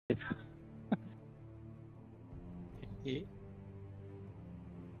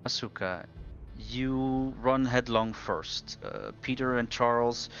Asuka, you run headlong first. Peter and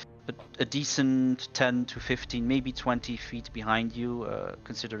Charles, a decent 10 to 15, maybe 20 feet behind you,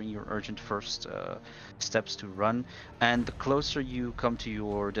 considering your urgent first steps to run. And the closer you come to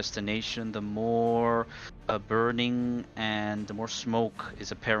your destination, the more burning and the more smoke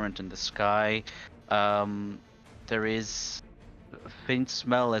is apparent in the sky. There is a faint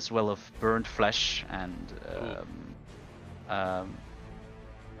smell as well of burnt flesh and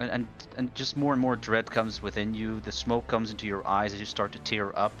just more and more dread comes within you. The smoke comes into your eyes as you start to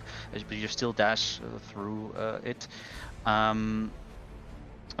tear up, but you still dash through it. And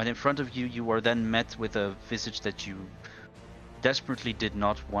in front of you, you are then met with a visage that you desperately did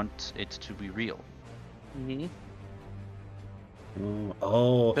not want it to be real. Mm-hmm.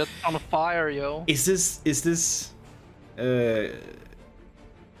 Oh. It's on fire, yo. Is this Is this? AI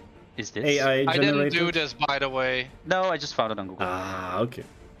I didn't generated? do this, by the way. No, I just found it on Google. Ah, okay.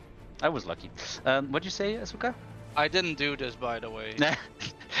 I was lucky. What'd you say, Asuka? I didn't do this, by the way. I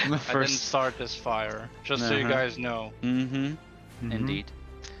didn't start this fire, just so you guys know. Indeed.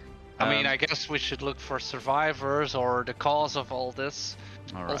 I mean, I guess we should look for survivors or the cause of all this.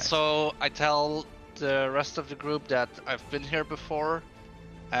 All right. Also, I tell the rest of the group that I've been here before,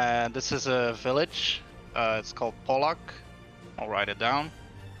 and this is a village. It's called Polak. I'll write it down.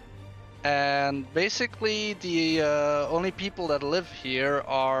 And basically, the only people that live here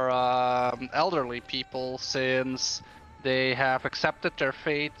are elderly people, since they have accepted their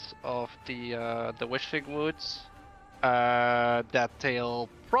fate of the Wishwoods. That they'll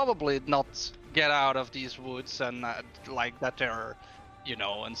probably not get out of these woods, and like that they're, you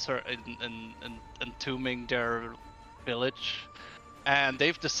know, entombing their village, and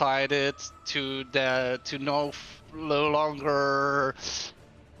they've decided to no longer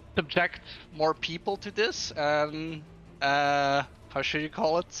subject more people to this, and how should you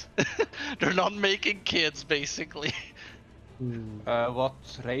call it? They're not making kids, basically. What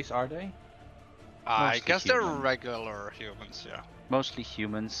race are they? I Mostly guess they're human. regular humans, yeah. Mostly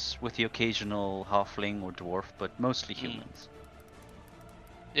humans, with the occasional halfling or dwarf, but mostly humans.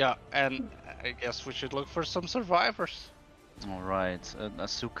 Yeah, and I guess we should look for some survivors. Alright,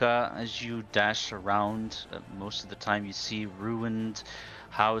 Asuka, as you dash around, most of the time you see ruined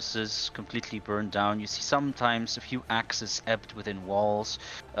houses completely burned down. You see sometimes a few axes ebbed within walls.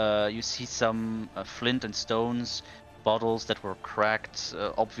 You see some flint and stones, bottles that were cracked,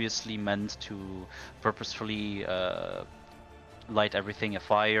 obviously meant to purposefully light everything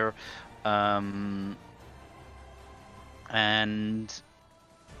afire. And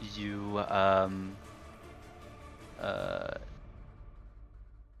you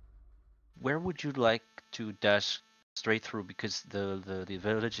where would you like to dash straight through? Because the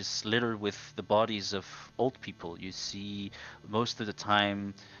village is littered with the bodies of old people. You see most of the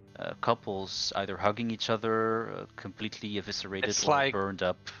time couples either hugging each other, completely eviscerated It's or like- burned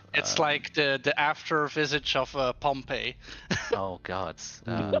up. It's like the after visage of Pompeii. Oh god.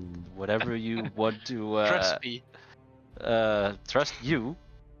 Whatever you want to Crispy. trust you.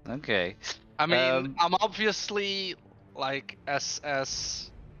 Okay. I mean, I'm obviously like as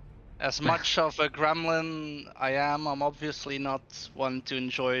much of a gremlin I am. I'm obviously not one to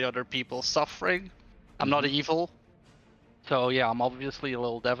enjoy other people's suffering. I'm not evil, so yeah, I'm obviously a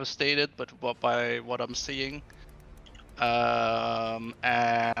little devastated, but by what I'm seeing. And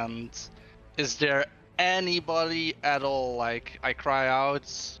is there anybody at all? Like, I cry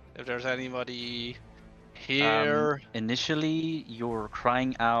out if there's anybody here. Initially, your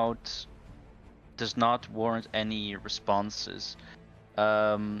crying out does not warrant any responses.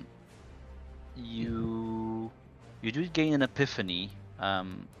 You do gain an epiphany of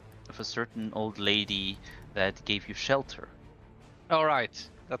a certain old lady that gave you shelter. All right,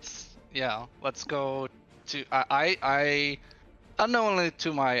 yeah. Let's go to I unknowingly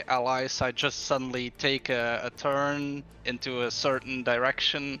to my allies. I just suddenly take a turn into a certain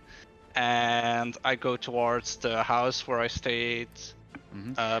direction, and I go towards the house where I stayed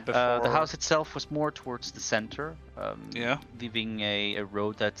before. The house itself was more towards the center, Yeah. leaving a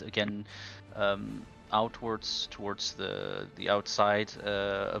road that again outwards towards the outside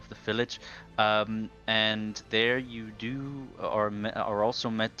of the village, and there you are also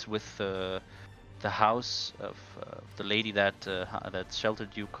met with the house of the lady that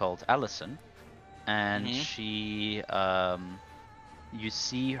sheltered you, called Allison, and she you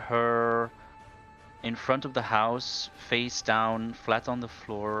see her in front of the house, face down, flat on the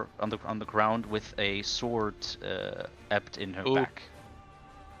floor, on the ground, with a sword ebbed in her Ooh. back.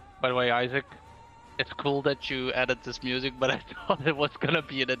 By the way, Isaac, It's cool that you added this music, but I thought it was gonna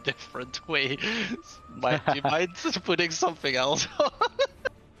be in a different way. You mind putting something else on?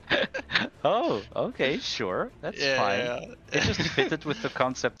 Oh, okay, sure, that's fine. Yeah. It just fitted with the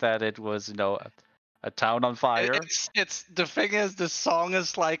concept that it was, a town on fire. It's the thing is, the song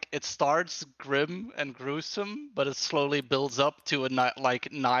is like it starts grim and gruesome, but it slowly builds up to a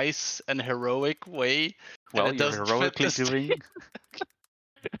like nice and heroic way, and Well, it you're doesn't fit heroically the doing.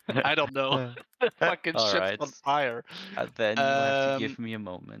 I don't know. The fucking All ship's right. on fire. Then you will have to give Um, me a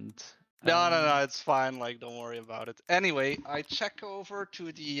moment. no, it's fine. Like, don't worry about it. Anyway, I check over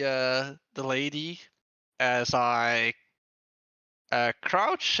to the lady as I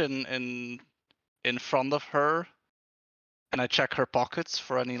crouch in front of her, and I check her pockets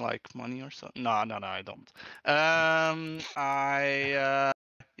for any like money or something. No, I don't.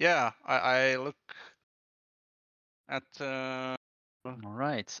 I look at. All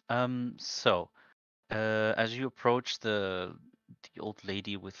right. So, as you approach the old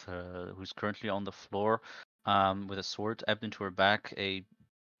lady with who's currently on the floor, with a sword ebbed into her back,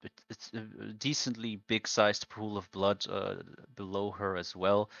 it's a decently big-sized pool of blood below her as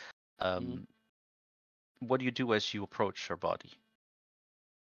well. Um, what do you do as you approach her body?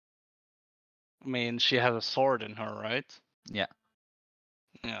 I mean, she has a sword in her, right? Yeah.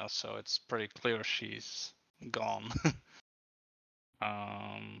 Yeah, so it's pretty clear she's gone.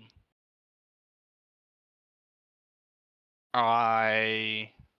 um,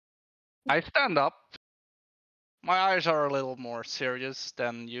 I stand up. My eyes are a little more serious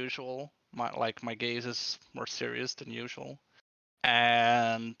than usual. My gaze is more serious than usual,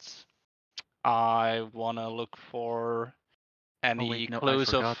 and I wanna look for Oh any wait, no, I clues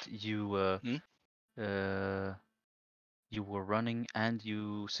of. forgot you. Hmm? Uh, you were running and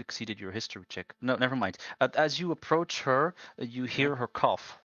you succeeded your history check. No, never mind. As you approach her, you Yeah. hear her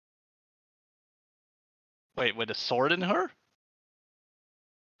cough. Wait, with a sword in her?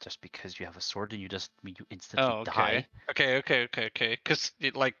 Just because you have a sword and you just mean you instantly Oh, okay. die. Okay. Cause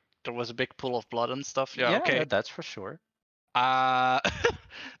like there was a big pool of blood and stuff. Yeah, okay. That's for sure. Uh,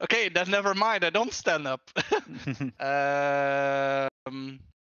 okay, then never mind. I don't stand up. um,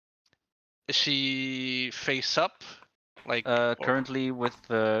 is she face up? Like, Currently with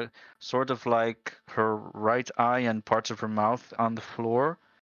sort of like her right eye and parts of her mouth on the floor,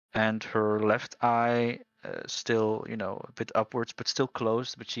 and her left eye still, a bit upwards, but still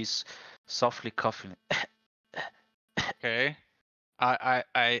closed. But she's softly coughing. okay. I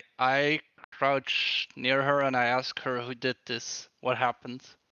crouch near her and I ask her who did this. What happened?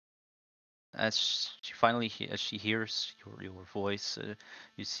 As she finally, as she hears your voice,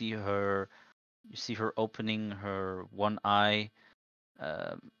 you see her opening her one eye,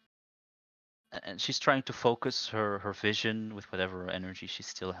 um, and she's trying to focus her vision with whatever energy she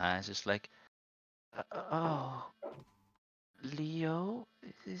still has. It's like, oh, Leo,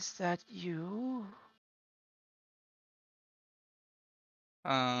 is that you?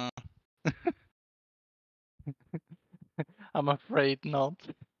 Uh, I'm afraid not.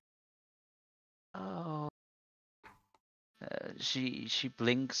 Oh. She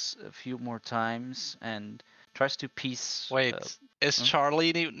blinks a few more times and tries to piece. Wait, is Hmm?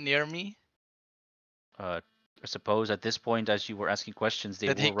 Charlie near me? I suppose at this point, as you were asking questions, they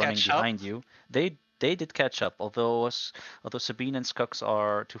Did he were running catch up? behind you. They did catch up, although Sabine and Skux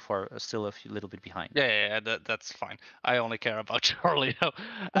are too far, still a little bit behind. Yeah, that's fine. I only care about Charlie now.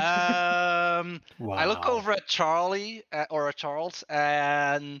 I look Wow. over at Charlie or at Charles,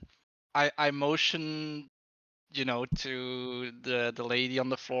 and I motion, to the lady on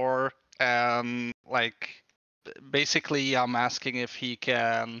the floor. Like basically, I'm asking if he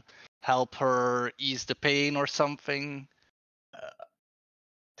can help her ease the pain or something.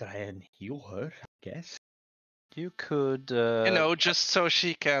 Try and heal her, I guess. You could. Just so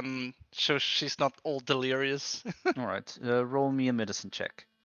she's not all delirious. All right. Roll me a medicine check.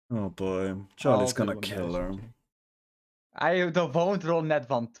 Oh boy, Charlie's I'll gonna do a kill her. medicine check. I won't roll net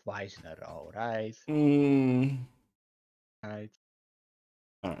one twice in a row, right? Right.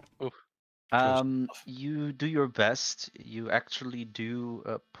 You do your best. You actually do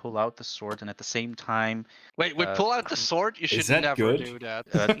pull out the sword, and at the same time, Wait, we pull out the sword? You should that never good? do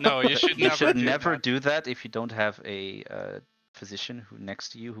that. No, you should you never should do never that. do that if you don't have a physician who next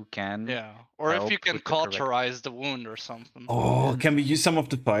to you who can. Yeah, or if you help can with the correct- cauterize the wound or something. Oh, can we use some of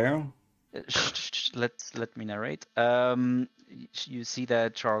the fire? Let me narrate. You see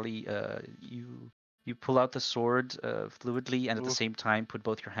that Charlie, you pull out the sword fluidly, and at the Ooh. same time put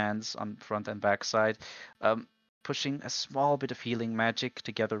both your hands on front and back side, pushing a small bit of healing magic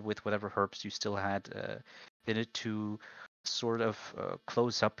together with whatever herbs you still had in it to sort of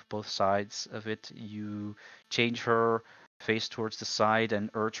close up both sides of it. You change her face towards the side and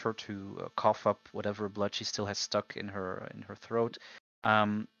urge her to cough up whatever blood she still has stuck in her throat.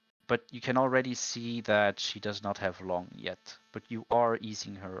 But you can already see that she does not have long yet. But you are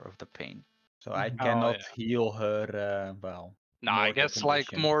easing her of the pain. So I Oh, cannot yeah. heal her, well, No, I mortal guess like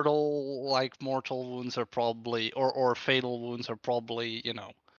condition. mortal wounds are probably or fatal wounds are probably, you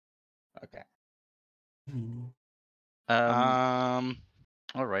know. Okay.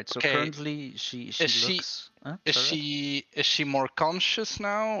 All right. So okay. currently she looks. Is she more conscious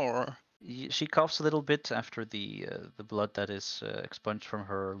now or? She coughs a little bit after the blood that is expunged from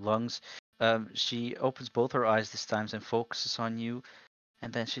her lungs. She opens both her eyes this time and focuses on you,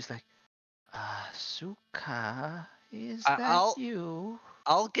 and then she's like, "Asuka, is that you?"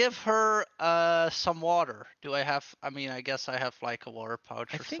 I'll give her some water. Do I have? I mean, I guess I have like a water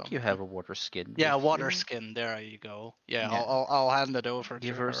pouch I or think something. you have a water skin. Yeah, with water you. skin. There you go. Yeah, Yeah. I'll hand it over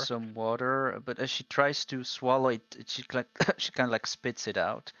Give to her some water, but as she tries to swallow it, she she kind of like spits it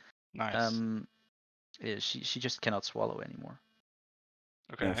out. Nice. She just cannot swallow anymore.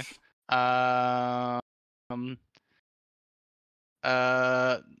 Okay. F.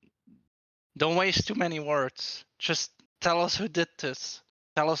 Don't waste too many words. Just tell us who did this.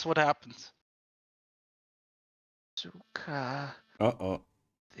 Tell us what happened. Asuka, Uh-oh.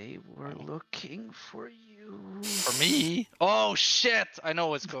 they were looking for you. For me? Oh shit! I know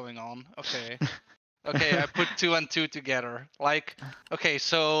what's going on. Okay. Okay, I put 2 and 2 together. Like, okay,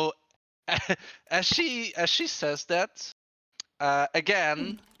 so as she says that,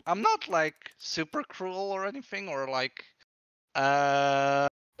 again, I'm not like super cruel or anything, or like,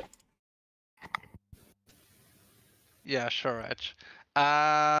 yeah, sure, Edge.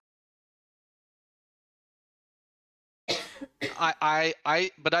 But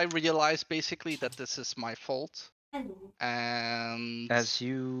I realize basically that this is my fault, and As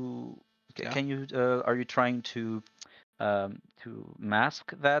you Yeah. can you are you trying to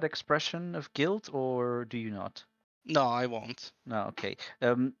mask that expression of guilt, or do you not? no, I won't. No, okay.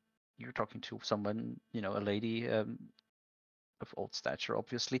 You're talking to someone, you know, a lady of old stature,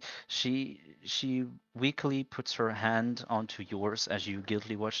 obviously. She weakly puts her hand onto yours as you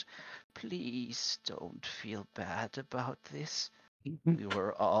guiltily watch. Please don't feel bad about this. We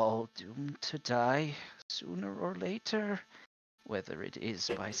were all doomed to die sooner or later. Whether it is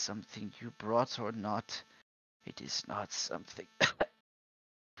by something you brought or not, it is not something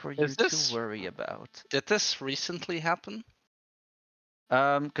for you to worry about. Did this recently happen?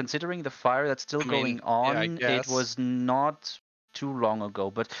 Considering the fire that's still going on, it was not too long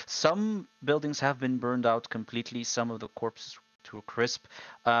ago. But some buildings have been burned out completely. Some of the corpses to a crisp.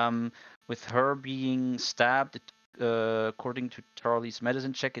 With her being stabbed, according to Charlie's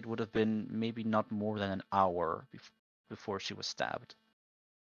medicine check, it would have been maybe not more than an hour before she was stabbed.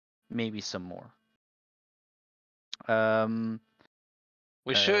 Maybe some more.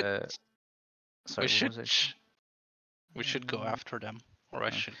 We should. Sorry, We should go after them, or I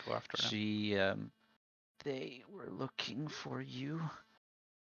should go after them. They were looking for you.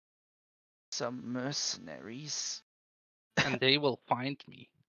 Some mercenaries. And they will find me.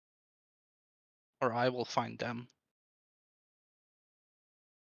 Or I will find them.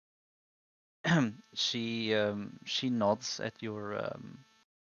 She nods at your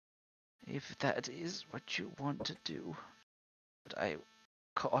if that is what you want to do. But I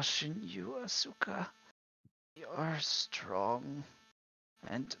caution you, Asuka. You're strong,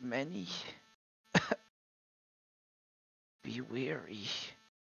 and many be weary.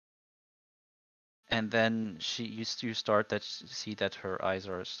 And then you start that see that her eyes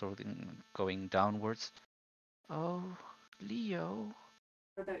are slowly going downwards. Oh, Leo,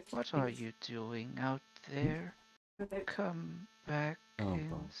 what are you doing out there? Come back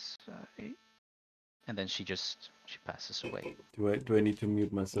inside. And then she passes away. Do I need to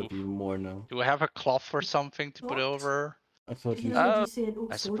mute myself even more now? Do I have a cloth or something to put over? I thought you.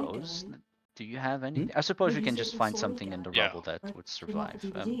 I suppose. Do you have anything? I suppose you can just find something in the rubble that would survive.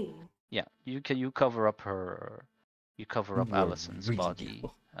 Yeah, you cover up her. You cover up Allison's body.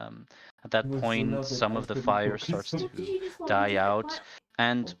 At that point, some of the fire starts to die out,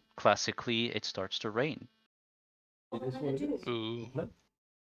 and classically, it starts to rain. Ooh.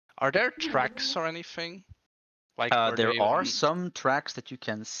 Are there tracks or anything? Like there are some tracks that you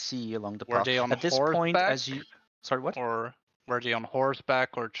can see along the path. Were they on At this point, as you sorry, what? Or were they on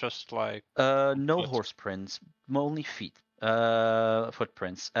horseback or just like? No horse prints, only feet.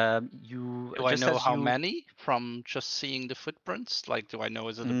 Footprints. Do I know how many from just seeing the footprints? Like, do I know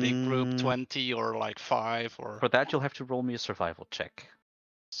is it a big group, 20 or like 5 or? For that, you'll have to roll me a survival check.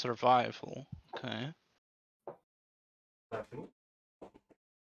 Survival. Okay.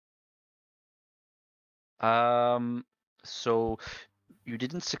 So you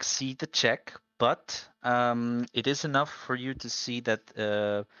didn't succeed the check, but it is enough for you to see that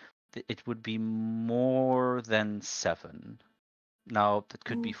it would be more than 7. Now, that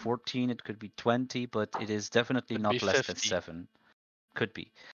could be 14, it could be 20, but it is definitely Could be not less than 50. 7. Could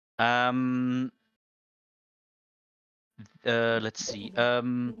be. Let's see.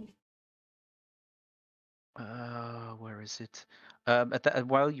 Where is it?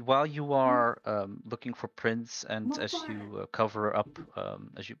 While you are looking for prints, and as you cover up,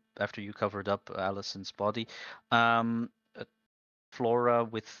 after you covered up Allison's body, uh, Flora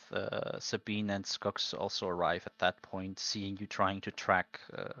with Sabine and Skux also arrive at that point, seeing you trying to track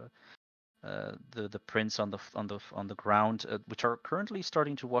the prints on the ground, which are currently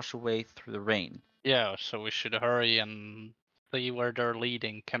starting to wash away through the rain. Yeah, so we should hurry and see where they're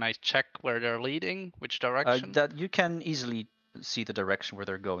leading. Can I check where they're leading? Which direction? That you can easily see the direction where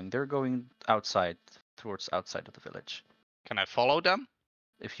they're going. They're going outside, towards outside of the village. Can I follow them?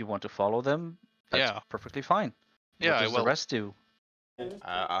 If you want to follow them, that's Yeah. perfectly fine. Yeah, What I does the will. rest do?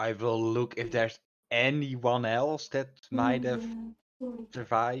 I will look if there's anyone else that might have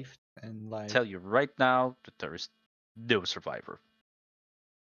survived and like. Tell you right now that there is no survivor.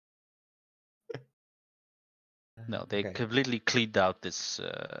 No, they Okay. completely cleaned out this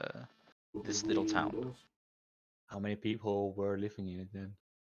little town. How many people were living in it then?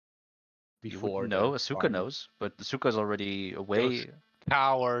 You Before wouldn't know. the Asuka farm? knows, but Asuka's already away.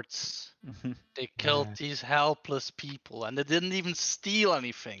 Cowards. Mhm, They killed Yeah. these helpless people and they didn't even steal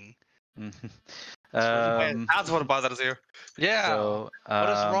anything. mhm. That's what bothers you. Yeah. So What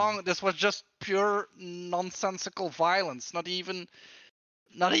is wrong? This was just pure nonsensical violence. Not even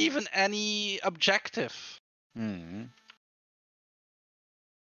any objective. hmm.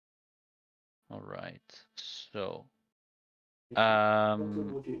 All right. So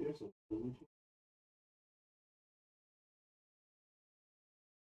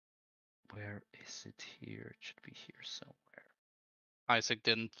where is it here? It should be here somewhere. Isaac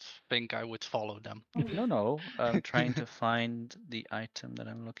didn't think I would follow them. No, I'm trying to find the item that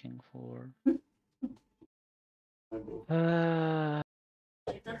I'm looking for. Where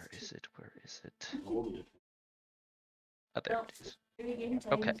is it? Where is it? Oh, there it is.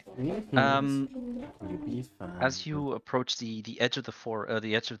 Okay. As you approach the edge of the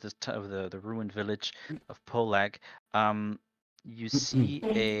edge of the ruined village of Polag, you see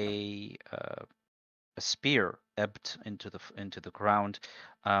a spear ebbed into the ground.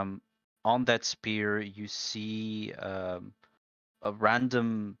 On that spear, you see a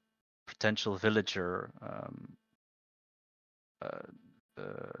random potential villager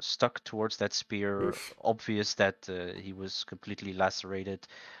stuck towards that spear. Obvious that he was completely lacerated,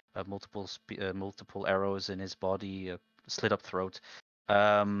 multiple arrows in his body, slit up throat,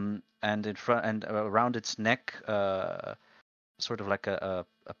 and in front and around its neck, sort of like a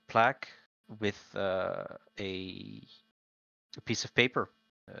plaque with a piece of paper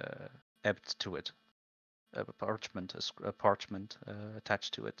ebbed to it, a parchment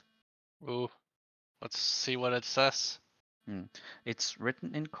attached to it. Ooh. Let's see what it says. It's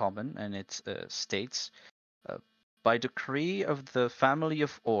written in common, and it states, by decree of the family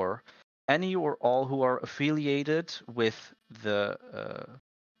of Or, any or all who are affiliated with the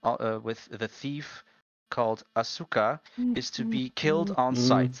thief called Asuka is to be killed on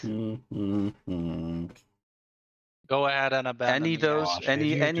sight. Go ahead and abandon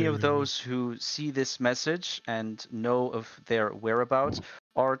Any of those who see this message and know of their whereabouts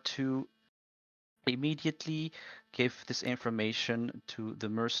are to immediately give this information to the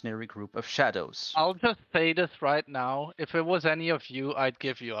mercenary group of shadows. I'll just say this right now. If it was any of you, I'd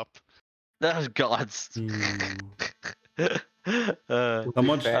give you up. Oh, gods. How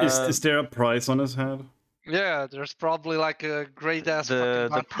much is there a price on his head? Yeah, there's probably like a great ass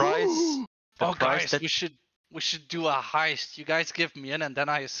the price. Oh guys, we should do a heist. You guys give me in and then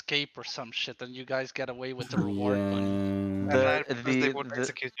I escape or some shit and you guys get away with the reward money. And I suppose they would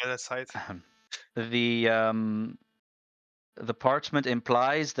execute you at that site. The parchment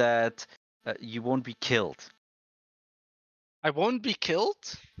implies that you won't be killed. I won't be killed?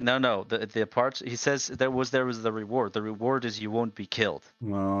 No. The part he says there was the reward. The reward is you won't be killed.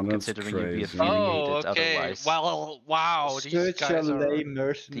 Wow, that's considering crazy. you'd be affiliated okay. otherwise. Well, wow, these Such guys a are lame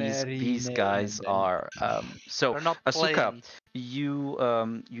mercenary. These guys name, and are so they're not Asuka, playing.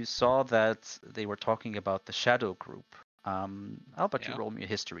 you saw that they were talking about the shadow group. How about you Yeah. roll me a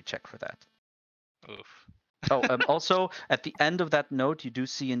history check for that? Oof. Oh, also at the end of that note, you do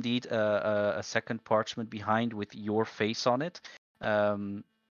see indeed a second parchment behind with your face on it.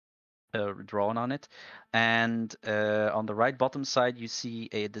 drawn on it, and on the right bottom side you see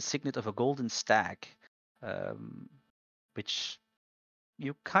the signet of a golden stag, which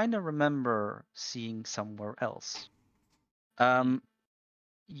you kind of remember seeing somewhere else.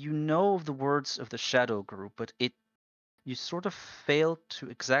 You know the words of the Shadow Group, but you sort of fail to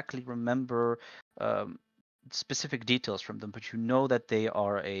exactly remember specific details from them. But you know that they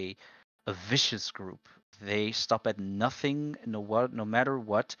are a vicious group. They stop at nothing, no matter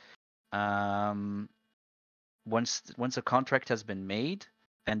what. Once a contract has been made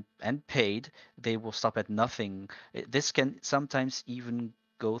and paid, they will stop at nothing. This can sometimes even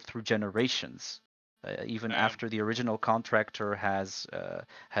go through generations. Even after the original contractor has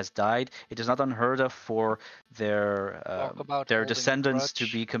died, it is not unheard of for their descendants to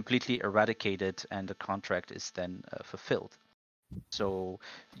be completely eradicated, and the contract is then fulfilled. So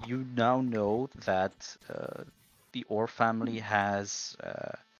you now know that the Orr family has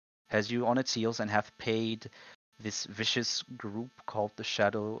you on its heels and have paid this vicious group called the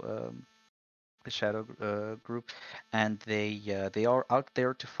Shadow Group, and they are out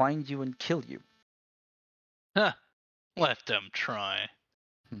there to find you and kill you. Huh. Let them try.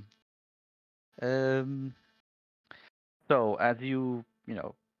 So as you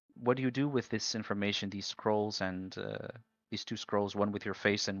know, what do you do with this information, these scrolls, and these two scrolls, one with your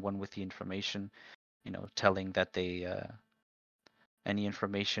face and one with the information, telling that any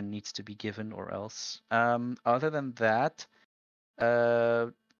information needs to be given or else. Other than that,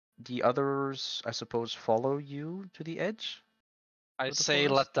 the others, I suppose, follow you to the edge? I say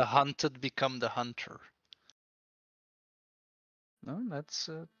let the hunted become the hunter. No, that's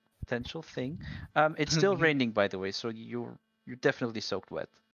a potential thing. It's still raining, by the way, so you're definitely soaked wet.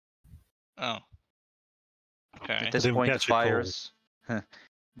 Oh. Okay. At this point,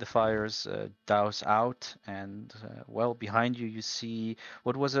 the fires douse out, and well, behind you, you see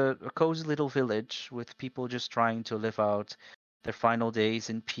what was a cozy little village with people just trying to live out their final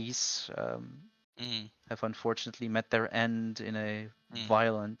days in peace. Have unfortunately met their end in a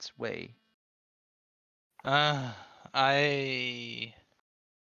violent way. Yeah.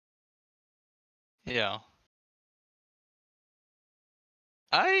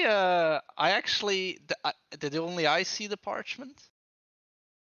 I actually did only I see the parchment?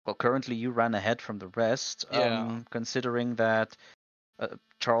 Well, currently you ran ahead from the rest. Yeah. Considering that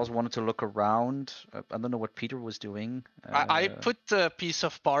Charles wanted to look around, I don't know what Peter was doing. I put the piece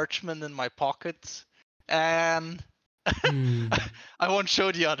of parchment in my pocket, and I won't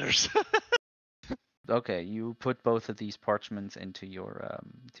show the others. Okay, you put both of these parchments into your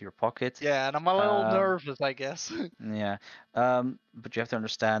pocket. Yeah, and I'm a little nervous, I guess. Yeah, but you have to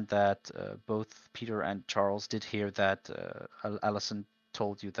understand that both Peter and Charles did hear that Allison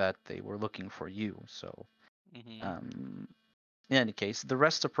told you that they were looking for you. So, in any case, the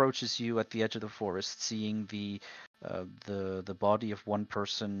rest approaches you at the edge of the forest, seeing the body of one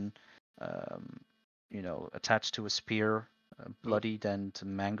person, attached to a spear, bloodied and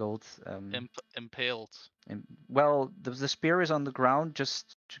mangled. Impaled. Well, the spear is on the ground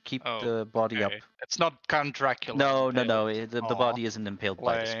just to keep the body up. It's not Count Dracula. No. The body isn't impaled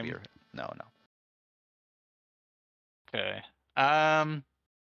by the spear. No. Okay.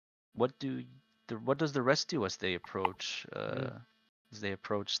 What does the rest do as they approach? As they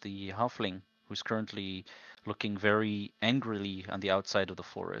approach the halfling, who's currently looking very angrily on the outside of the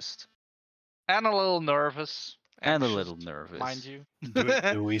forest. And a little nervous. And a little nervous, mind you.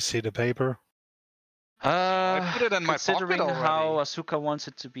 Do we see the paper? I put it in my pocket already. Considering how Asuka wants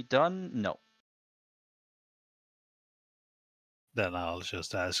it to be done, no. Then I'll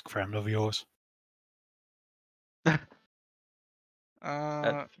just ask friend of yours.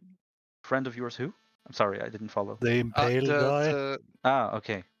 Friend of yours who? I'm sorry, I didn't follow. The impaled guy?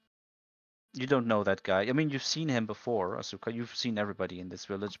 Okay. You don't know that guy. I mean, you've seen him before, Asuka. You've seen everybody in this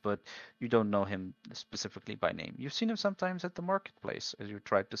village, but you don't know him specifically by name. You've seen him sometimes at the marketplace as you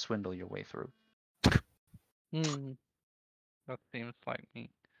tried to swindle your way through. That seems like me.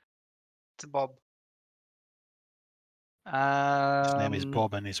 It's Bob. His name is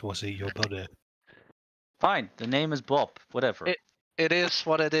Bob, and was he your buddy? Fine, the name is Bob. Whatever. It is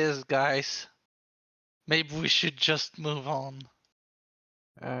what it is, guys. Maybe we should just move on.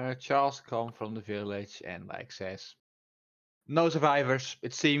 Charles comes from the village and says, "No survivors.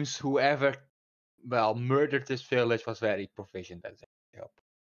 It seems whoever, murdered this village was very proficient at their job."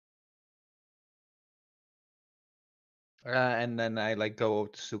 And then I go over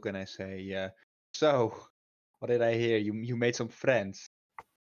to Suka and I say, "So, what did I hear? You made some friends."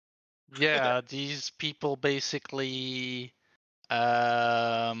 Yeah, these people basically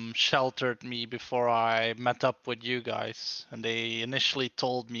sheltered me before I met up with you guys, and they initially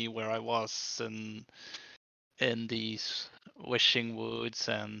told me where I was in these wishing woods,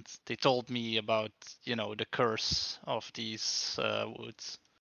 and they told me about the curse of these woods.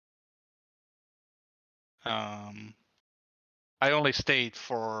 I only stayed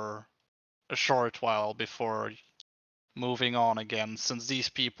for a short while before moving on again, since these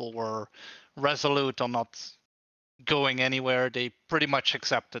people were resolute on not going anywhere. They pretty much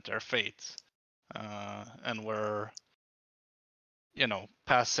accepted their fate, and were,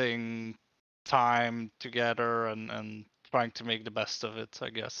 passing time together and trying to make the best of it, I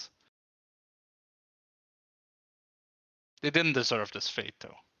guess. They didn't deserve this fate,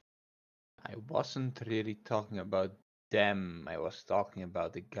 though. I wasn't really talking about them. I was talking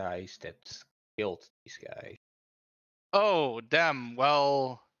about the guys that killed these guys. Oh, them.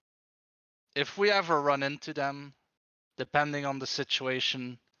 Well, if we ever run into them, depending on the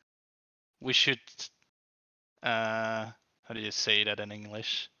situation, we should, how do you say that in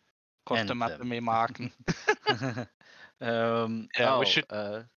English? Korte End met them. mee maken. Yeah, we should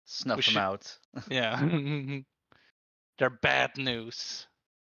snuff them should- out. Yeah. They're bad news.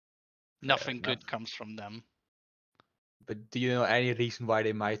 Nothing enough. good comes from them. But do you know any reason why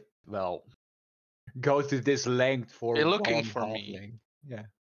they might, well, go to this length for They're looking one for me. halfling? Yeah.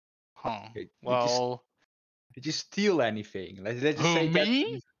 Huh. Did Well, you steal anything? Let's just who, say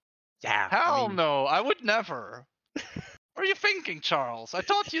me? that. Yeah. Hell no, I would never. What are you thinking, Charles? I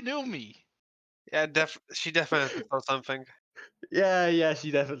thought you knew me. Yeah, she definitely stole something. Yeah, she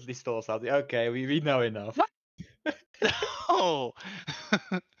definitely stole something. Okay, we know enough. No.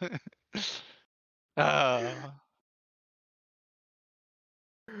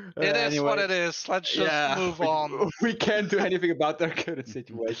 It is what Anyway, it is. Let's just move on. We can't do anything about their current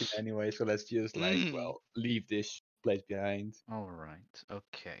situation anyway, so let's just Mm. well, leave this place behind. All right.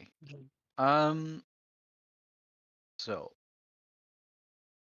 Okay. So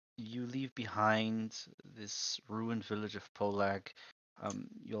you leave behind this ruined village of Polag.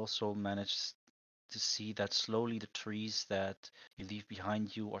 You also manage to see that slowly the trees that you leave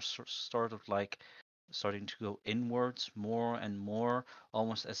behind you are sort of like starting to go inwards more and more,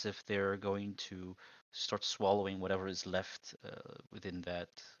 almost as if they're going to start swallowing whatever is left within that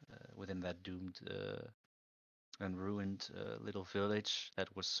doomed and ruined little village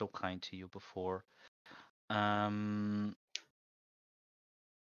that was so kind to you before. All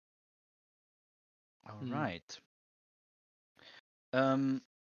right.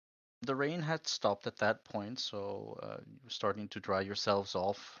 The rain had stopped at that point, so you were starting to dry yourselves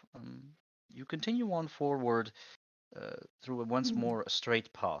off. You continue on forward through once more a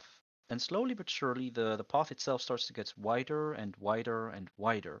straight path, and slowly but surely the path itself starts to get wider and wider and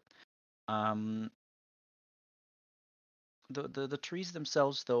wider. The trees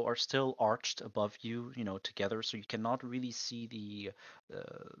themselves, though, are still arched above you, together, so you cannot really see the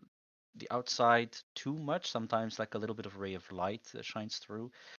outside too much. Sometimes, like a little bit of ray of light shines through,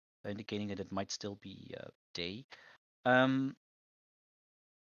 indicating that it might still be day.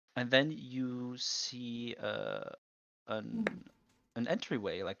 And then you see an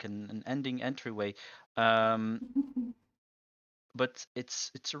entryway, like an ending entryway. But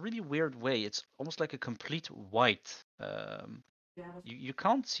it's a really weird way. It's almost like a complete white. You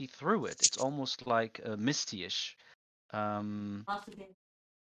can't see through it. It's almost like misty-ish. Not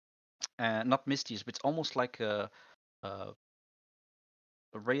misty-ish, but it's almost like a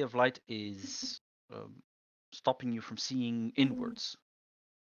ray of light is stopping you from seeing inwards.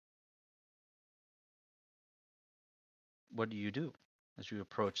 What do you do as you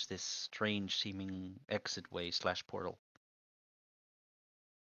approach this strange seeming exit way / portal?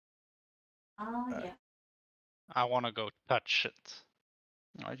 I want to go touch it.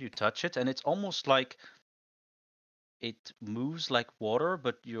 All right, you touch it, and it's almost like it moves like water,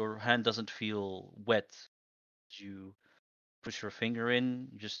 but your hand doesn't feel wet. You push your finger in,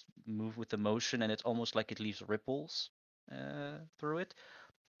 you just move with the motion, and it's almost like it leaves ripples through it,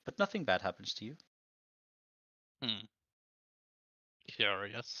 but nothing bad happens to you.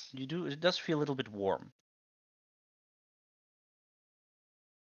 Curious. It does feel a little bit warm.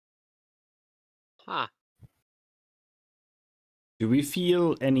 Huh. Do we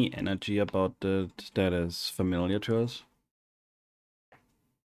feel any energy about it that is familiar to us?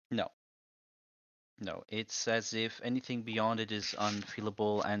 No, it's as if anything beyond it is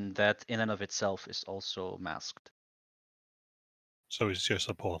unfeelable, and that in and of itself is also masked. So it's just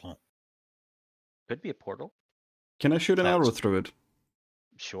a portal. Could be a portal. Can I shoot an arrow through it?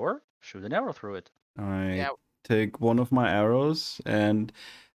 Sure, shoot an arrow through it. I take one of my arrows and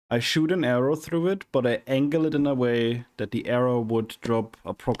I shoot an arrow through it, but I angle it in a way that the arrow would drop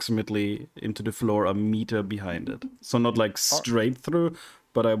approximately into the floor a meter behind it. So not like straight through,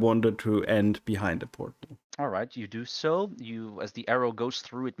 but I wanted to end behind the portal. All right, you do so. As the arrow goes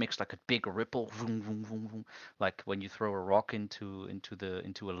through, it makes like a big ripple, vroom, vroom, vroom, vroom, like when you throw a rock into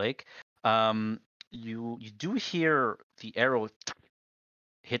a lake. You do hear the arrow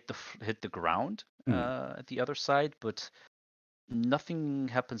hit the ground at the other side, but nothing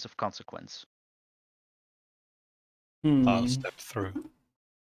happens of consequence. I'll step through.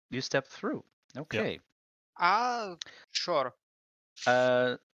 You step through. Okay. Sure.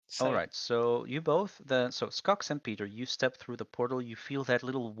 All Say. right. So you both, so Skox and Peter, you step through the portal. You feel that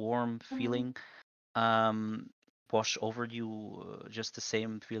little warm feeling wash over you, just the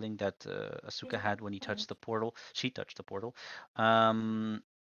same feeling that Asuka had when he touched the portal. She touched the portal. And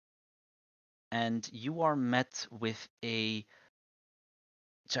you are met with a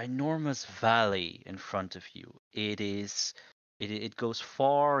ginormous valley in front of you. It goes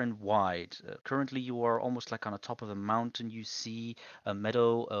far and wide. Currently, you are almost like on the top of a mountain. You see a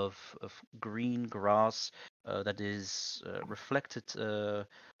meadow of green grass that is reflected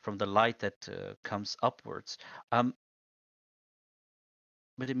from the light that comes upwards. But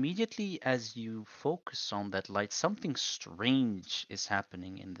immediately as you focus on that light, something strange is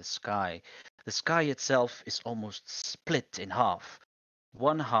happening in the sky. The sky itself is almost split in half.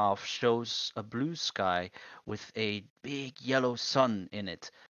 One half shows a blue sky with a big yellow sun in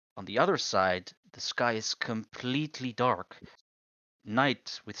it. On the other side, the sky is completely dark.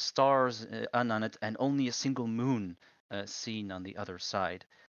 Night with stars on it and only a single moon seen on the other side.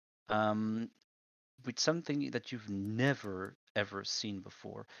 With something that you've never ever seen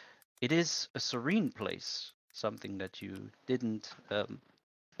before. It is a serene place, something that you didn't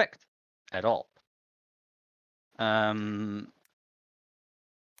expect at all.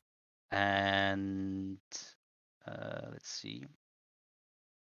 And let's see.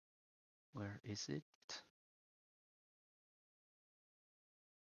 Where is it?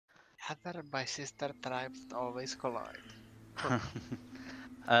 Heather and my sister tribes always collide.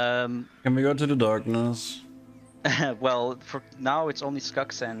 Can we go to the darkness? Well, for now it's only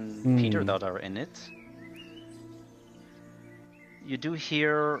Skux and Peter that are in it. You do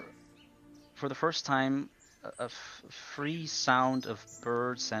hear, for the first time, a free sound of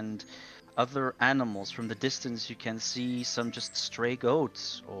birds and other animals. From the distance you can see some just stray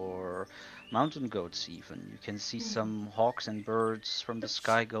goats or mountain goats even. You can see some hawks and birds from the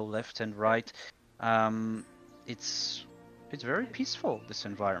sky go left and right. It's very peaceful, this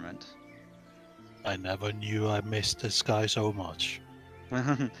environment. I never knew I missed the sky so much.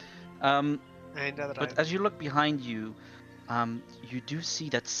 Ain't that But right? as you look behind you, you do see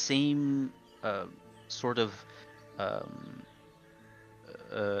that same sort of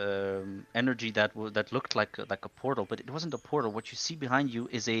energy that looked like a portal, but it wasn't a portal. What you see behind you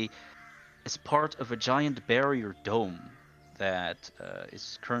is part of a giant barrier dome that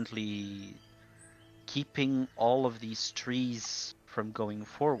is currently keeping all of these trees from going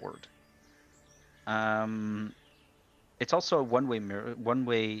forward. It's also a one-way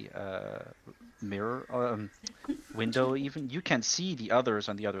mirror window. Even you can see the others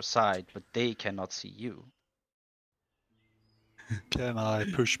on the other side, but they cannot see you. Can I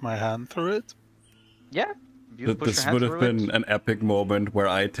push my hand through it? Yeah, you push your This hand would have through been it. an epic moment where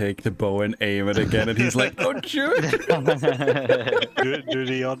I take the bow and aim it again, and he's like, "Don't shoot!" Do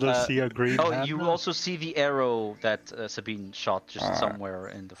the others see a green hand? You now? also see the arrow that Sabine shot just somewhere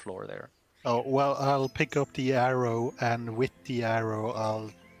in the floor there. Oh, well, I'll pick up the arrow, and with the arrow,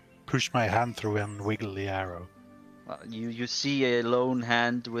 I'll push my hand through and wiggle the arrow. You see a lone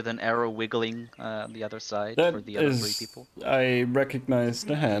hand with an arrow wiggling on the other side That for the other three is, people. I recognize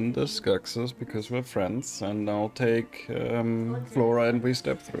the hand as Skux's because we're friends, and I'll take Flora and we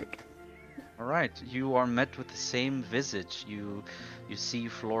step through it. All right, you are met with the same visage. You see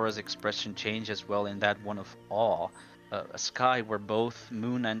Flora's expression change as well in that one of awe. A sky where both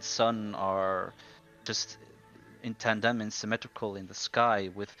moon and sun are just in tandem and symmetrical in the sky,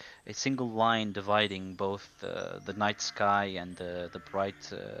 with a single line dividing both the night sky and the bright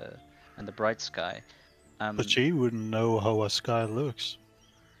sky. But she wouldn't know how a sky looks.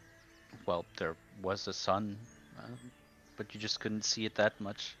 Well, there was a sun, but you just couldn't see it that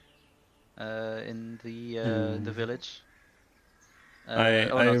much in the village. I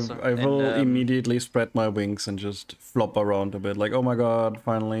will immediately spread my wings and just flop around a bit, like, oh my god,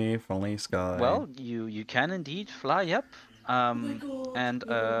 finally sky. Well, you can indeed fly up. And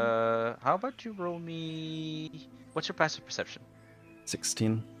how about you roll me? What's your passive perception?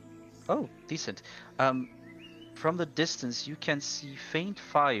 16. Oh, decent. from the distance, you can see faint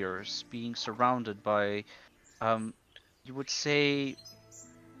fires being surrounded by, you would say,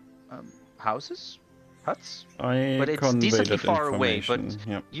 houses, huts, I but it's convey decently that far away. But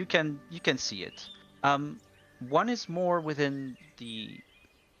information. Yep. you can see it. One is more within the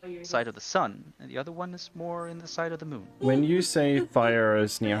side of the sun, and the other one is more in the side of the moon. When you say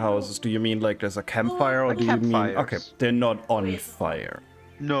fires near houses, do you mean like there's a campfire, or Like do you mean okay, campfires. they're not on fire?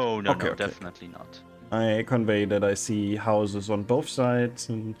 No, no, Okay, no, okay. definitely not. I convey that I see houses on both sides,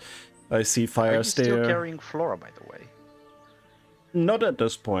 and I see Are you fires still there. carrying Flora, by the way? Not at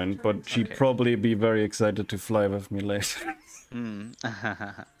this point, but she'd Okay. probably be very excited to fly with me later. Hmm.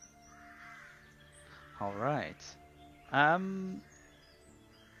 All right.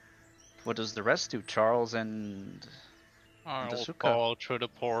 What does the rest do? Charles and I'll Suka. follow through the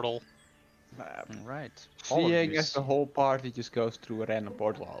portal. All right. All of Seeing you as the whole party just goes through a random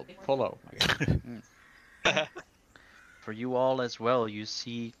portal, I'll follow. I guess. For you all as well, you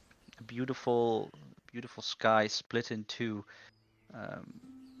see a beautiful, beautiful sky split in two.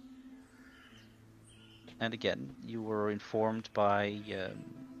 And again, you were informed by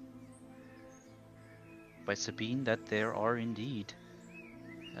Sabine that there are indeed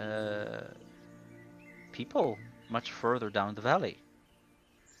people much further down the valley,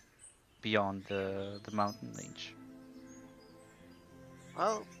 beyond the mountain range.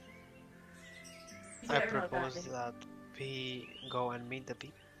 Well, I propose that we go and meet the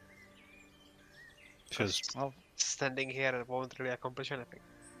people. Just Well, Standing here won't really accomplish anything.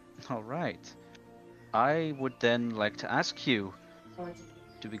 all right. I would then like to ask you,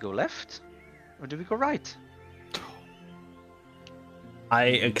 do we go left or do we go right? I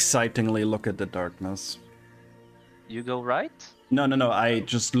excitingly look at the darkness. You go right? No, I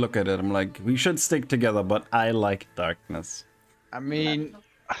just look at it. I'm like, we should stick together, but I like darkness. I mean,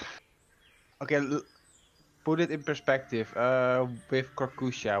 okay, put it in perspective. With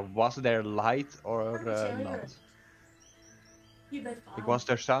Korkusha, was there light or not? Like, was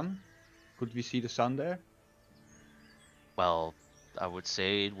there sun? Could we see the sun there? Well, I would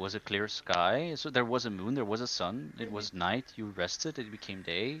say it was a clear sky. So there was a moon, there was a sun. It was night. You rested. It became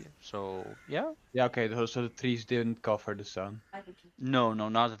day. So yeah. Yeah, okay. So the trees didn't cover the sun. No,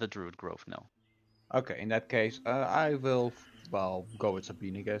 not at the Druid Grove. No. Okay, in that case, I will, well, go with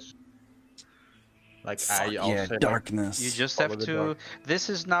Sabine, I guess. Like, I'll Yeah, say, darkness. You just follow have the to. dark. This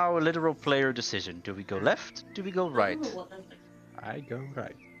is now a literal player decision. Do we go left? Do we go right? I go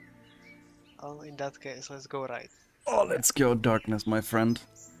right. Well, in that case, let's go right. Oh, let's go darkness, my friend.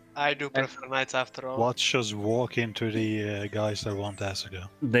 I do prefer nights after all. watch us walk into the guys that want Asuka.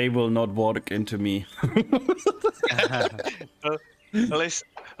 They will not walk into me.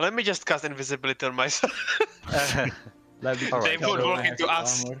 Let me just cast invisibility on myself. Let me All just right. They won't show walk my into heavy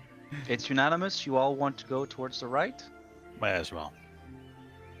us. armor. It's unanimous. You all want to go towards the right. May as well.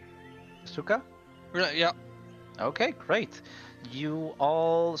 Suka? Yeah. Okay, great. You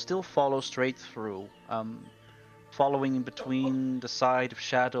all still follow straight through, following in between the side of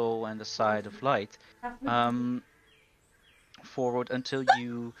shadow and the side of light, forward until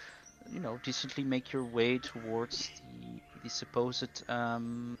you decently make your way towards the supposed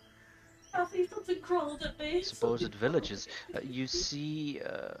villages. You see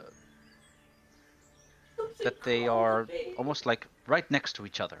that they are almost like right next to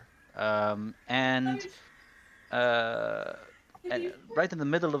each other, and right in the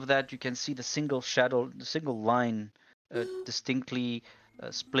middle of that, you can see the single line, distinctly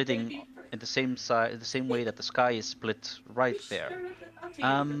splitting in the same way that the sky is split right there.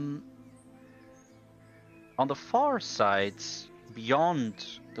 On the far sides,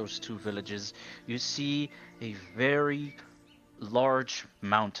 beyond those two villages, you see a very large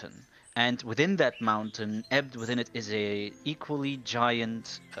mountain, and within that mountain, ebbed within it, is a equally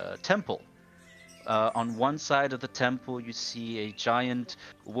giant temple. On one side of the temple, you see a giant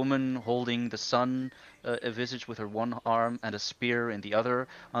woman holding the sun, a visage with her one arm and a spear in the other.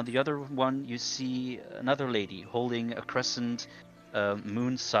 On the other one, you see another lady holding a crescent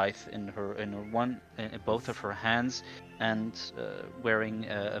moon scythe in both of her hands, and wearing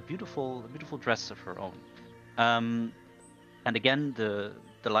a beautiful dress of her own. And again, the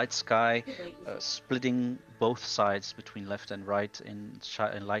light sky splitting both sides between left and right in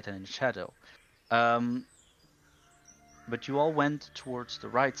light and in shadow. But you all went towards the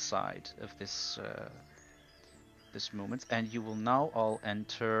right side of this moment, and you will now all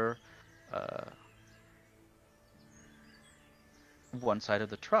enter one side of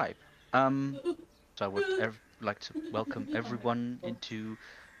the tribe. So I would like to welcome everyone into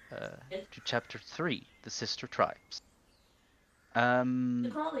to chapter 3, the Sister Tribes. Let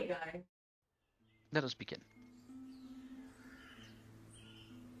us begin.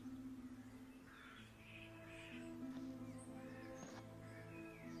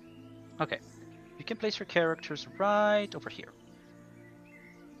 Okay. You can place your characters right over here.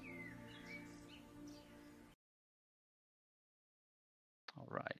 All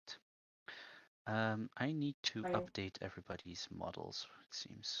right. I need to update everybody's models, it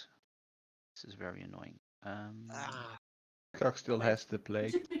seems. This is very annoying. Cock still has the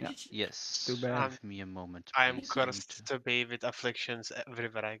plague. Yeah. Yes. Too bad. Give me a moment, I am please. I need cursed to be with afflictions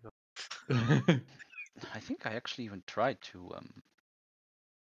everywhere I go. I think I actually even tried to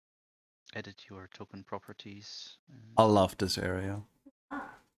edit your token properties. I love this area.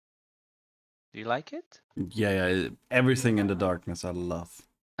 Do you like it? Yeah, everything in the darkness I love.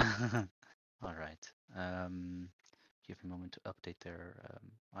 All right. Give me a moment to update their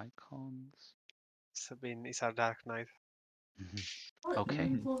icons. Sabine is our Dark Knight.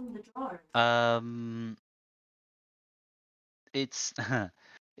 Okay. It's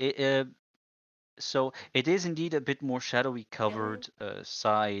it, so it is indeed a bit more shadowy covered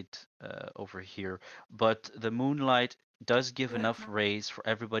side over here, but the moonlight does give enough rays for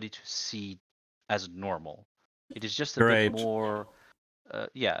everybody to see as normal. It is just a bit Great. more,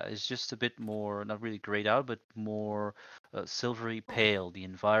 yeah, it's just a bit more, not really grayed out, but more silvery pale. The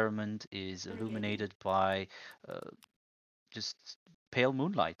environment is illuminated by just pale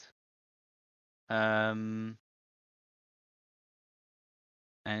moonlight. And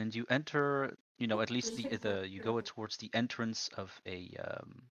you enter, at least the you go towards the entrance of a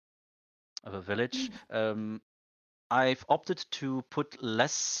village. I've opted to put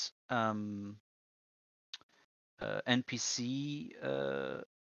less NPC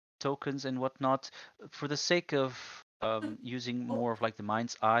tokens and whatnot for the sake of using more of like the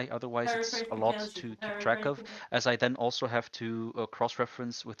mind's eye. Otherwise, it's a lot to keep track of, as I then also have to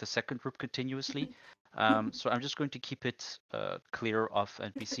cross-reference with the second group continuously. So I'm just going to keep it clear of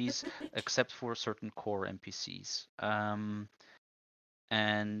NPCs, except for certain core NPCs.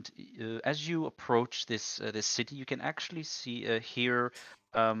 And as you approach this city, you can actually hear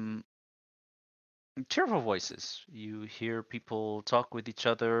cheerful voices. You hear people talk with each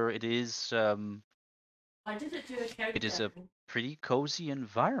other. It is a pretty cozy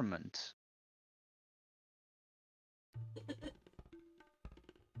environment.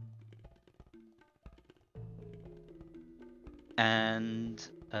 And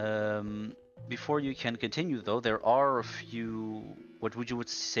before you can continue, though, there are a few, what would you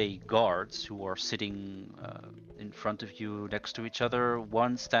say, guards who are sitting in front of you next to each other.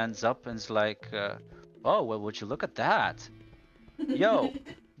 One stands up and is like, oh, well, would you look at that? Yo,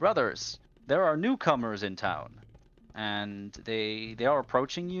 brothers, there are newcomers in town. And they are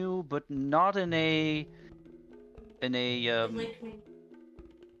approaching you, but not in an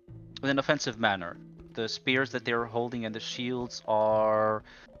offensive manner. The spears that they're holding and the shields are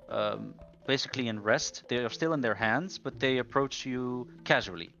basically in rest. They are still in their hands, but they approach you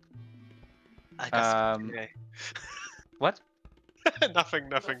casually. I guess. What? Nothing.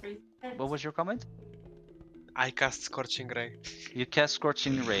 What was your comment? I cast Scorching Ray. You cast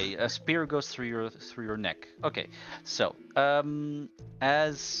Scorching Ray. A spear goes through your neck. Okay, so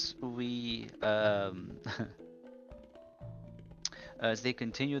as we as they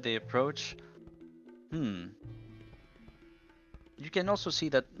continue, they approach. You can also see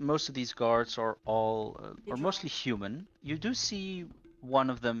that most of these guards are are mostly human. You do see one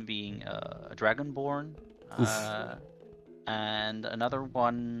of them being a dragonborn, and another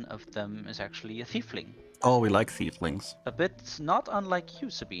one of them is actually a tiefling. Oh, we like thieflings. A bit not unlike you,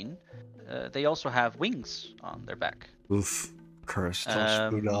 Sabine. They also have wings on their back. Oof, cursed.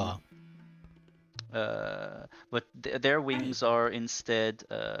 But their wings are instead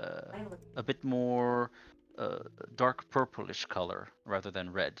a bit more dark purplish color rather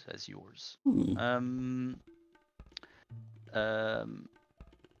than red as yours.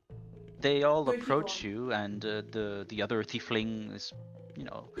 They all approach you, and the other tiefling is,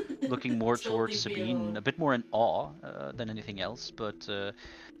 looking more towards Sabine, a bit more in awe than anything else. But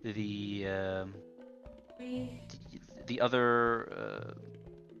the other.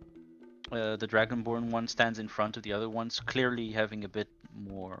 The Dragonborn one stands in front of the other ones, clearly having a bit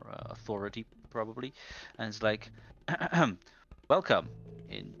more authority, probably, and it's like, welcome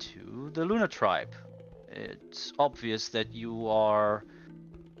into the Luna tribe. It's obvious that you are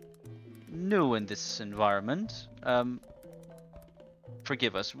new in this environment.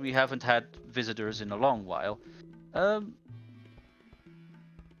 Forgive us, we haven't had visitors in a long while.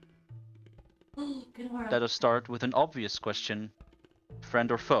 Let us start with an obvious question. Friend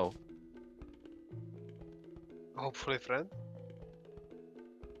or foe? Hopefully, friend.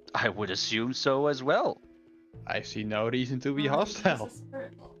 I would assume so as well. I see no reason to be hostile.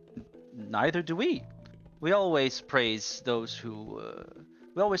 Neither do we. We always praise those who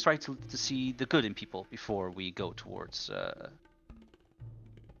we always try to see the good in people before we go towards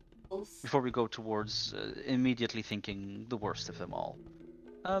immediately thinking the worst of them all.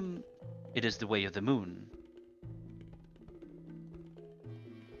 It is the way of the moon.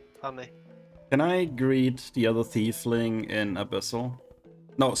 Funny. Can I greet the other tiefling in Abyssal?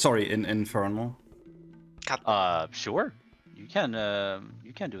 No, sorry, in Infernal. Sure. You can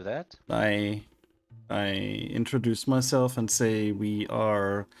do that. I introduce myself and say we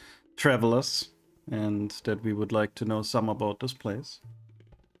are travelers and that we would like to know some about this place.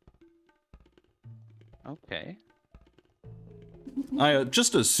 Okay. I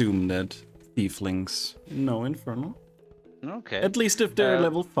just assume that tieflings know Infernal. Okay. At least if they're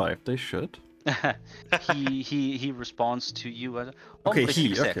level 5, they should. he responds to you as Okay,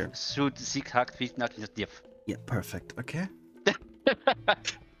 he, okay. Yeah, perfect, okay.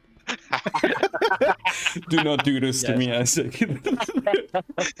 Do not do this to me, Isaac.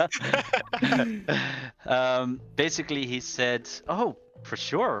 Basically, he said, "Oh, for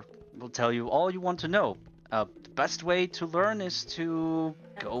sure, we'll tell you all you want to know. The best way to learn is to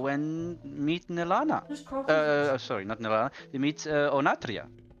go and meet Nilana. Sorry, not Nilana. You meet Onatria.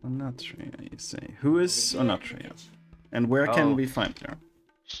 Onatria, you say. Who is Onatria? And where can we find her?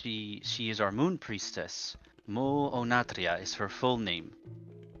 She is our moon priestess. Mo Onatria is her full name.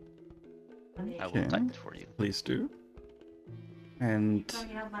 I will type it for you. Please do. And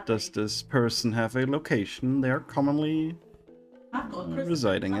does this person have a location they're commonly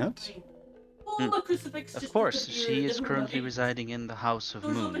residing at? Of course, she is currently residing in the House of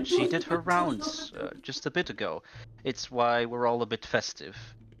Moon. She did her rounds just a bit ago. It's why we're all a bit festive.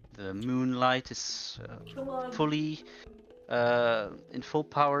 The moonlight is fully in full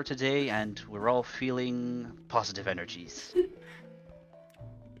power today, and we're all feeling positive energies.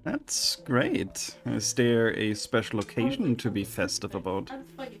 That's great. Is there a special occasion to be festive about?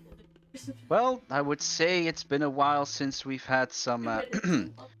 Well, I would say it's been a while since we've had some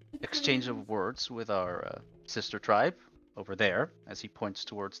exchange of words with our sister tribe over there, as he points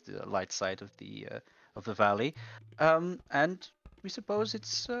towards the light side of the valley, and we suppose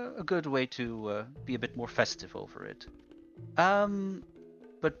it's a good way to be a bit more festive over it.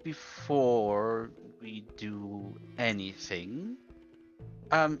 But before we do anything,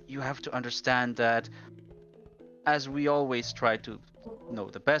 you have to understand that, as we always try to know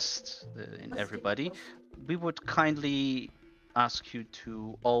the best in everybody, we would kindly ask you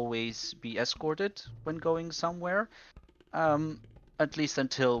to always be escorted when going somewhere, at least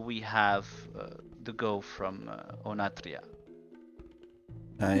until we have the go from Onatria.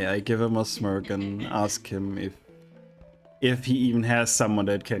 I give him a smirk and ask him if he even has someone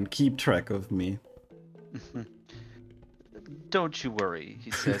that can keep track of me. Don't you worry,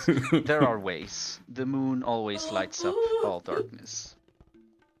 he says. There are ways. The moon always lights up all darkness.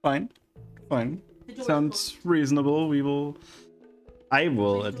 Fine. Sounds reasonable. I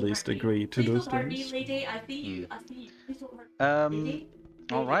will at least agree to those terms.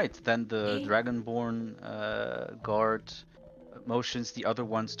 Alright, then the Dragonborn guard motions the other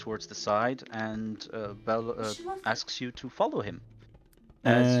ones towards the side, and Bell asks you to follow him.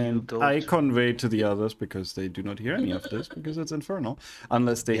 And I convey to the others, because they do not hear any of this, because it's infernal,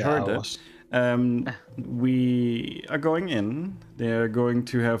 unless they heard it. We are going in. They're going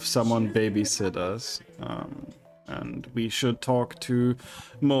to have someone babysit us. And we should talk to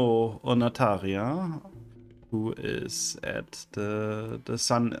Mo Onataria, who is at the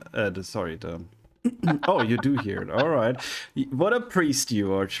sun. Oh, you do hear it. All right. What a priest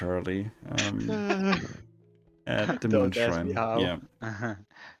you are, Charlie. At the Moon Shrine.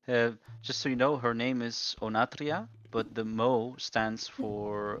 Yeah. Just so you know, her name is Onatria, but the Mo stands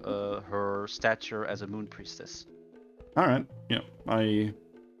for her stature as a moon priestess. All right. Yeah, I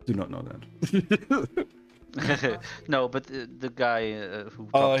do not know that. No, but the guy who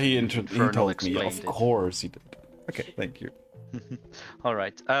he told me. Of course he did. Okay, thank you. All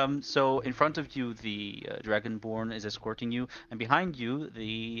right. So in front of you, the Dragonborn is escorting you, and behind you,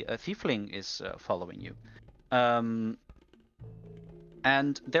 the Tiefling is following you.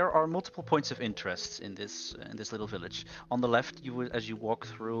 And there are multiple points of interest in this little village. On the left, as you walk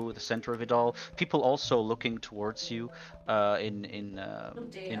through the center of it all, people also looking towards you in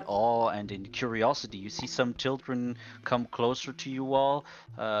awe and in curiosity. You see some children come closer to you all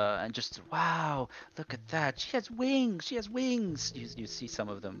and just, wow, look at that! She has wings! She has wings! You see some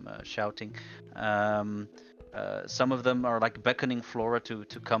of them shouting. Some of them are like beckoning Flora to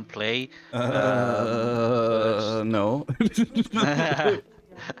come play. No.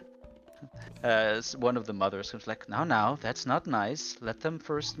 One of the mothers was like, "Now, that's not nice. Let them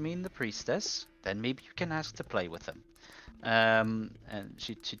first meet the priestess. Then maybe you can ask to play with them." And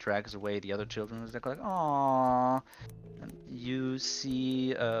she drags away the other children. They're like, "Aww." And you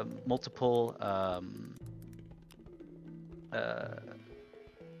see multiple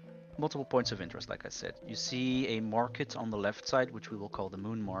multiple points of interest. Like I said, you see a market on the left side, which we will call the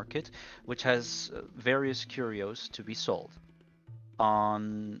Moon Market, which has various curios to be sold.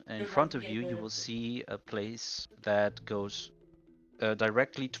 In front of you, you will see a place that goes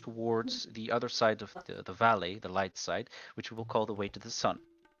directly towards the other side of the valley, the light side, which we will call the Way to the Sun.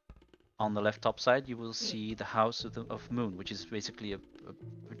 On the left top side, you will see the House of Moon, which is basically a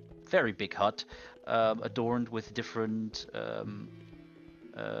very big hut, adorned with different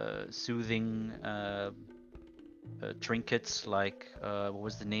soothing trinkets, like what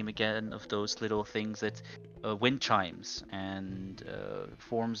was the name again of those little things that wind chimes and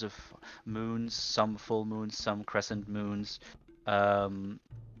forms of moons, some full moons, some crescent moons. On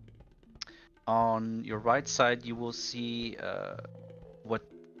your right side, you will see what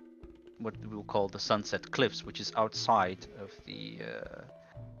we will call the Sunset Cliffs, which is outside of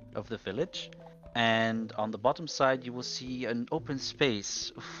the village. And on the bottom side, you will see an open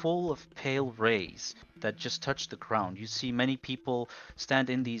space full of pale rays that just touch the ground. You see many people stand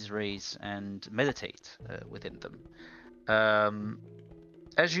in these rays and meditate within them.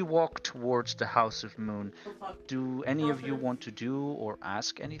 As you walk towards the House of Moon, do any of you want to do or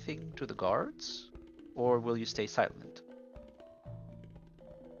ask anything to the guards? Or will you stay silent?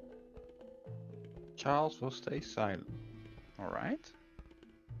 Charles will stay silent. All right.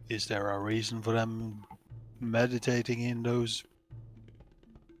 Is there a reason for them meditating in those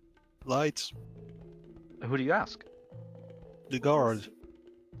lights? Who do you ask? The guard,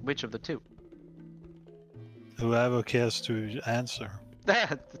 Which of the two? whoever cares to answer.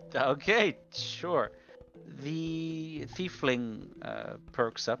 Okay, sure. The tiefling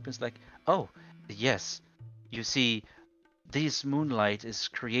perks up and is like, "Oh, yes. You see, this moonlight is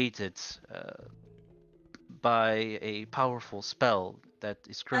created by a powerful spell that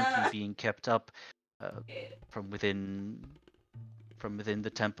is currently being kept up from within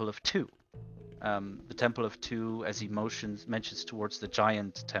the Temple of Two. The Temple of Two, as he mentions towards the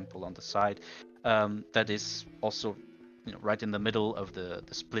giant temple on the side, that is also, right in the middle of the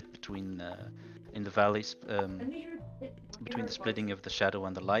split between in the valleys, between the splitting of the shadow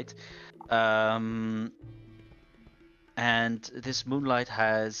and the light. And this moonlight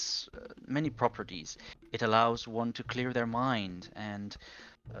has many properties. It allows one to clear their mind and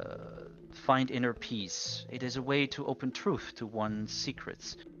find inner peace. It is a way to open truth to one's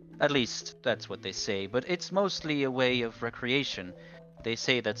secrets. At least, that's what they say, but it's mostly a way of recreation. They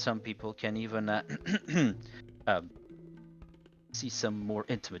say that some people can even see some more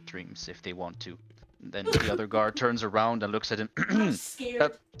intimate dreams if they want to. Then the other guard turns around and looks at him. I'm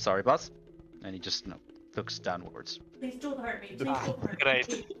scared. Sorry, boss. And he just looks downwards. Please don't hurt me. Please don't hurt me.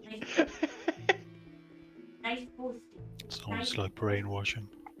 Great. Nice post. Sounds like brainwashing.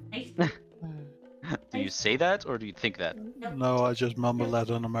 Nice. Do you say that or do you think that? No, I just mumble that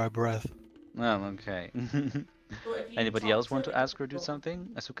under my breath. Oh, okay. Anybody else want to ask or do something?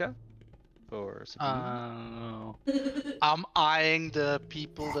 Asuka? Or Sabine? I'm eyeing the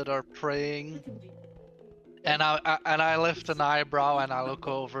people that are praying, and I lift an eyebrow and I look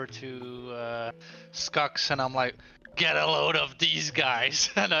over to Skux and I'm like, "Get a load of these guys!"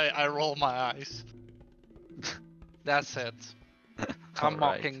 And I roll my eyes. That's it. I'm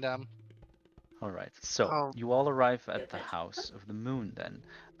mocking them. Alright, so you all arrive at the House of the Moon then.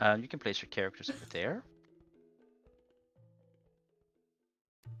 You can place your characters over there.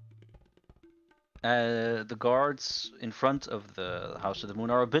 The guards in front of the House of the Moon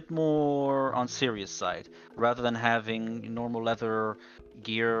are a bit more on serious side. Rather than having normal leather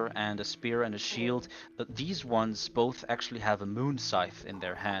gear and a spear and a shield, these ones both actually have a moon scythe in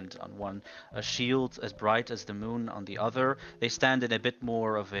their hand on one, a shield as bright as the moon on the other. They stand in a bit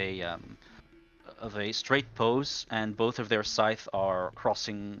more of a straight pose, and both of their scythe are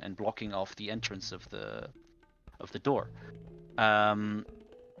crossing and blocking off the entrance of the door.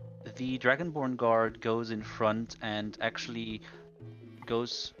 The Dragonborn guard goes in front and actually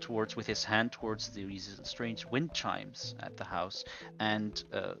goes with his hand towards these strange wind chimes at the house, and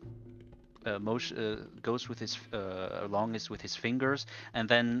goes with his with his fingers, and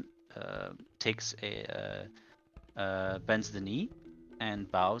then takes bends the knee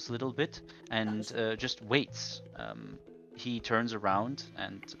and bows a little bit and just waits. He turns around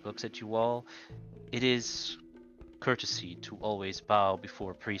and looks at you all. It is courtesy to always bow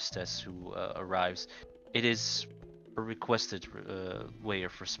before a priestess who arrives. It is a requested way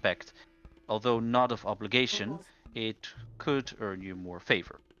of respect. Although not of obligation, it could earn you more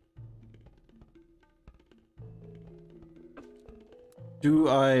favor. Do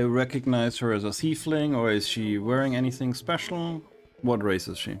I recognize her as a tiefling, or is she wearing anything special? What race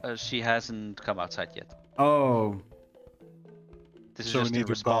is she? She hasn't come outside yet. Oh, This is So we just in need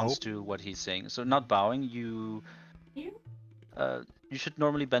to response bow? to what he's saying. So not bowing, you should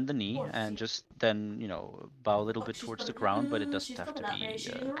normally bend the knee and just then, you know, bow a little bit towards the ground, but it doesn't have to be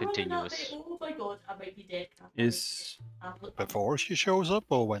continuous. Oh my god, I might be dead. is Before she shows up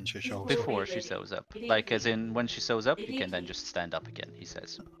or when she shows up? Before she sews up. Like, as in, when she sews up, you can then just stand up again, he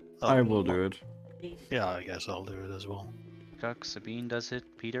says. I will do it. Yeah, I guess I'll do it as well. Chuck, Sabine does it,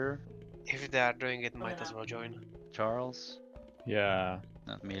 Peter, If they are doing it, might as well join. Charles, Yeah.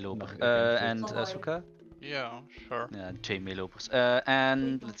 meelopig, Not against it. and Asuka. Yeah, sure. Yeah, twee meelopers.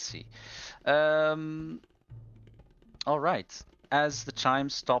 And let's see. All right. As the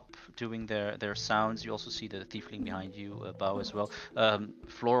chimes stop doing their sounds, you also see the tiefling behind you bow as well.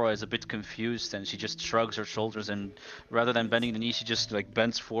 Flora is a bit confused and she just shrugs her shoulders, and rather than bending the knee, she just like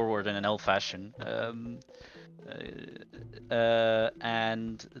bends forward in an elf fashion.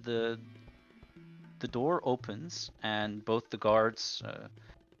 And the door opens, and both the guards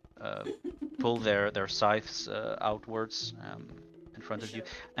pull their scythes outwards in front of you,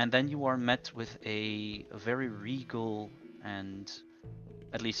 and then you are met with a very regal and,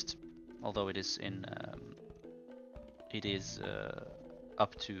 at least, although it is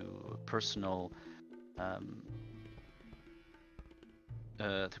up to personal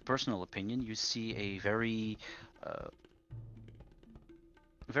opinion. You see a very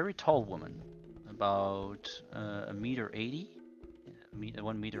tall woman, about a meter 80,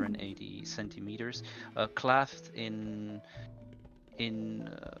 1 meter and 80 centimeters, clothed in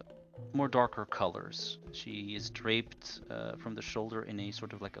more darker colors. She is draped from the shoulder in a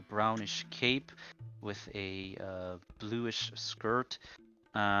sort of like a brownish cape with a bluish skirt.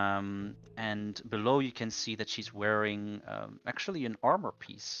 And below you can see that she's wearing actually an armor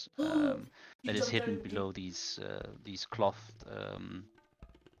piece that is hidden below these cloth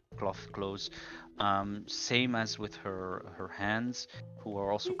clothes. Same as with her hands, who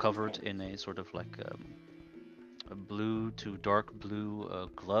are also covered in a sort of like a blue to dark blue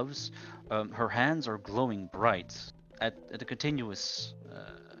gloves. Her hands are glowing bright at a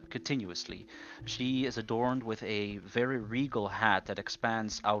continuously. She is adorned with a very regal hat that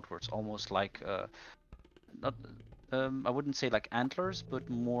expands outwards, almost like not. I wouldn't say like antlers, but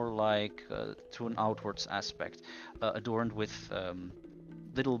more like to an outwards aspect, adorned with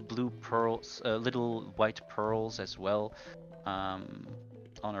little blue pearls, little white pearls as well on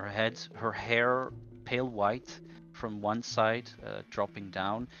her head. Her hair pale white from one side, dropping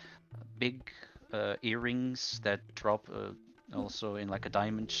down. Big earrings that drop also in like a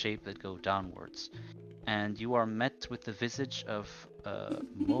diamond shape that go downwards. And you are met with the visage of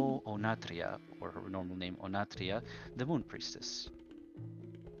Mo Onatria, or her normal name Onatria, the Moon Priestess.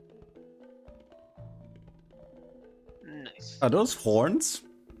 Nice. Are those horns?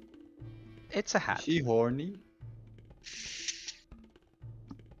 It's a Is hat. she horny?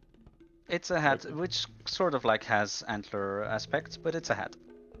 It's a hat which sort of like has antler aspects, but it's a hat.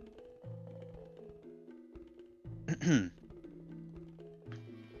 Can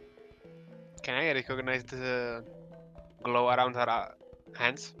I recognize the glow around her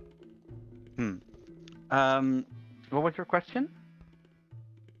hands? What was your question?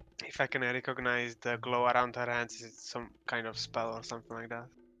 If I can recognize the glow around her hands, is it some kind of spell or something like that?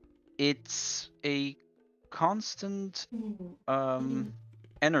 It's a constant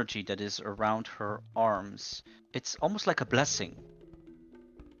energy that is around her arms. It's almost like a blessing.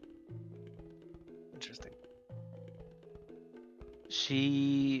 Interesting.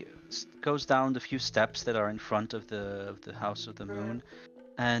 She goes down the few steps that are in front of the House of the Moon,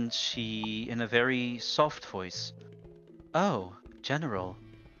 and she, in a very soft voice, "Oh, General,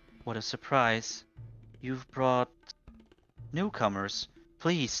 what a surprise. You've brought newcomers.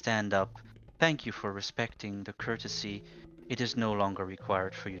 Please stand up. Thank you for respecting the courtesy. It is no longer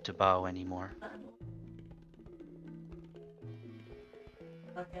required for you to bow anymore.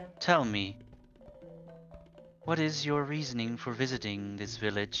 Tell me, what is your reasoning for visiting this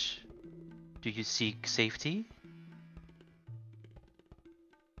village? Do you seek safety?"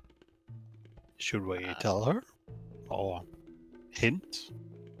 Should we tell her? Or hint?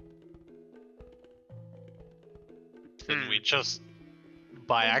 Did we just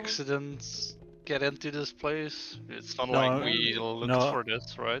by accident get into this place? It's not No, like we looked no. for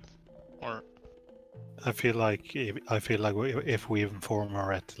this, right? Or I feel like if we inform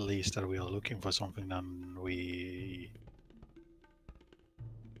her at least that we are looking for something, then we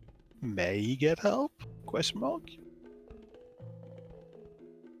may get help? Question mark.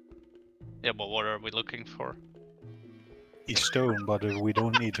 yeah, but what are we looking for? stone, but we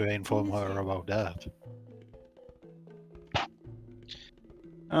don't need to inform her about that.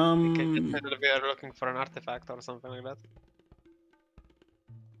 We can just say that we are looking for an artifact or something like that.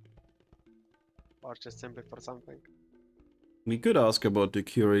 Or just simply for something. We could ask about the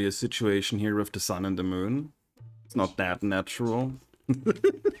curious situation here with the sun and the moon. It's not that natural.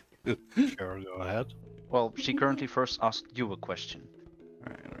 Sure, go ahead. Well, she currently first asked you a question.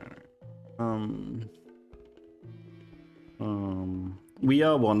 We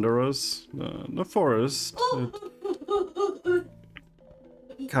are wanderers. The forest,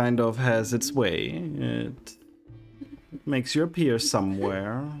 it kind of has its way. It makes you appear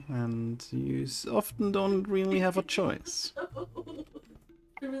somewhere, and you often don't really have a choice.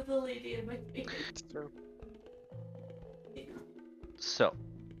 There was a lady in my face. It's true. So,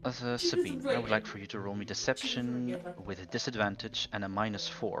 She Sabine, doesn't I would like like it. for you to roll me She deception doesn't forgive with a disadvantage and a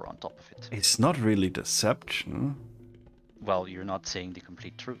 -4 on top of it. It's not really deception. Well, you're not saying the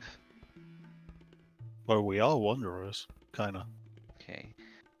complete truth. Well, we are wanderers, kinda. Okay.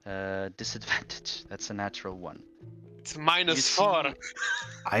 Disadvantage. That's a natural 1. It's You -4. see-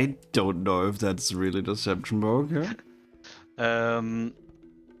 I don't know if that's really deception, but okay.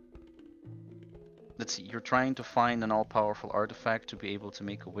 Let's see. You're trying to find an all-powerful artifact to be able to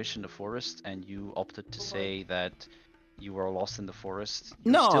make a wish in the forest, and you opted to say that you were lost in the forest.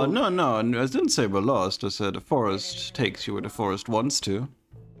 You're No, still- no. I didn't say we're lost. I said the forest takes you where the forest wants to.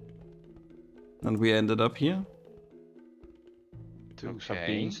 And we ended up here. To Okay.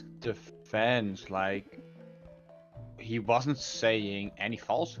 Sabine's defense, like, he wasn't saying any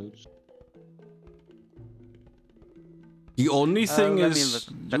falsehoods. The only thing let me is,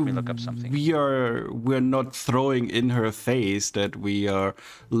 let me look up something. we're not throwing in her face that we are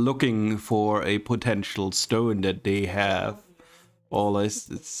looking for a potential stone that they have.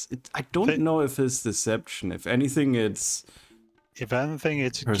 I don't know if it's deception. If anything, it's If anything,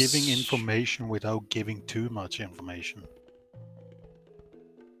 it's Her giving s- information without giving too much information.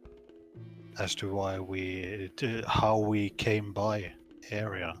 As to why how we came by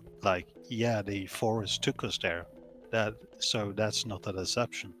area. Like, yeah, the forest took us there. So that's not a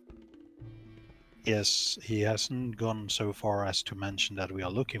deception. Yes, he hasn't gone so far as to mention that we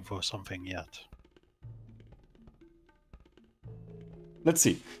are looking for something yet. let's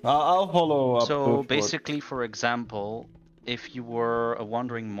see. I'll follow up. So with what- basically, for example, if you were a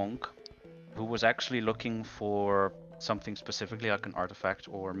wandering monk who was actually looking for something specifically like an artifact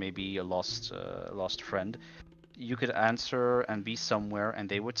or maybe a lost friend, you could answer and be somewhere and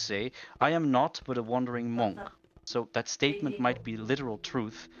they would say, I am not but a wandering monk. So that statement might be literal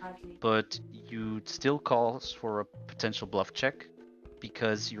truth, but you'd still call for a potential bluff check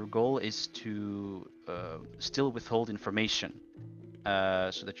because your goal is to still withhold information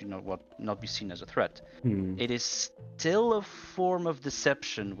so that you know what not be seen as a threat. It is still a form of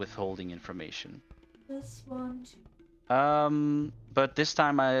deception withholding information. This one, too. But this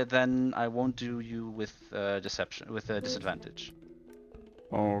time I won't do you with deception with a disadvantage.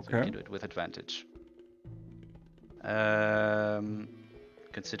 So you Okay. can do it with advantage.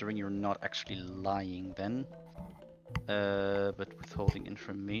 Considering you're not actually lying then. But withholding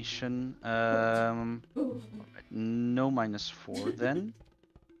information. Ooh. No -4 then.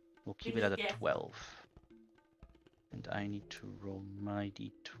 We'll keep it at a Yes. 12. And I need to roll my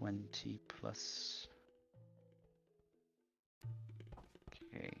d20 plus.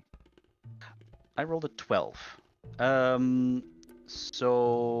 Okay. I rolled a 12.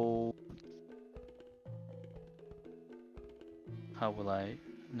 So how will I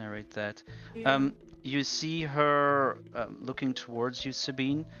narrate that? You see her looking towards you,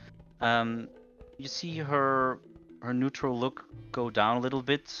 Sabine. You see her neutral look go down a little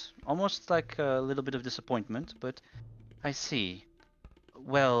bit, almost like a little bit of disappointment, but I see.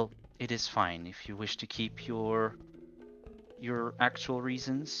 Well, it is fine if you wish to keep your actual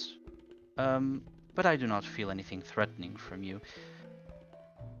reasons. But I do not feel anything threatening from you.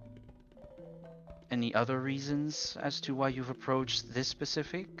 Any other reasons as to why you've approached this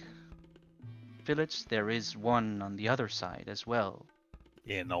specific village? There is one on the other side as well.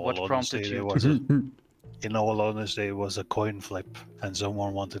 In all What prompted honesty, you there to- was a, in all honesty, it was a coin flip, and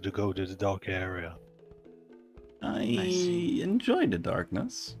someone wanted to go to the dark area. I see. enjoy the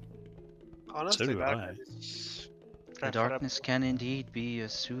darkness. Honestly, do I. darkness is The preferable. darkness can indeed be a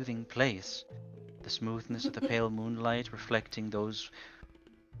soothing place. The smoothness of the pale moonlight reflecting those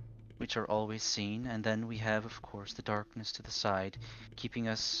which are always seen, and then we have, of course, the darkness to the side, keeping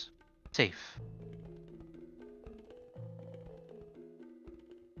us safe.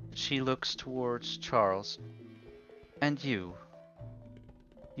 She looks towards Charles. And you?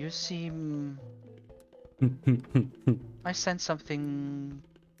 You seem I sense something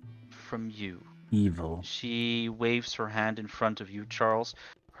from you. Evil. She waves her hand in front of you, Charles.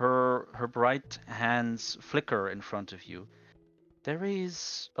 Her bright hands flicker in front of you. There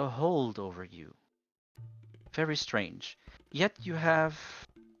is a hold over you. Very strange. Yet you have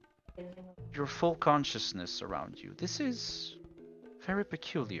your full consciousness around you. This is very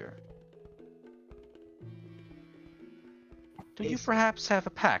peculiar. Do you Is- perhaps have a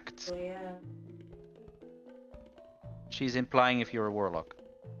pact? Oh, yeah. She's implying if you're a warlock.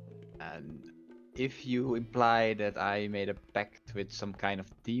 And if you imply that I made a pact with some kind of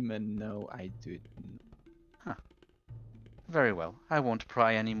demon, no, I do. Very well. I won't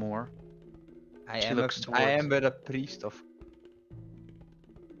pry anymore. She I looks am towards but a priest of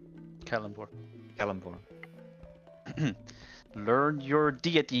Kalambor. Kalimdor. Learn your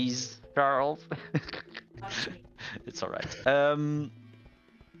deities, Charles. Actually, It's alright.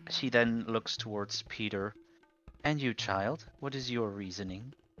 She then looks towards Peter. And you, child, what is your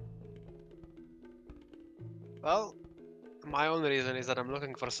reasoning? Well, my own reason is that I'm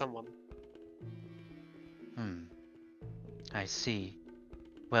looking for someone. I see.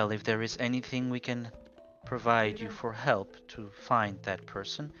 Well, if there is anything we can provide you for help to find that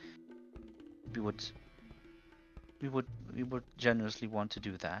person, we would generously want to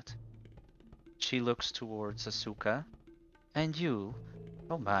do that. She looks towards Asuka. And you?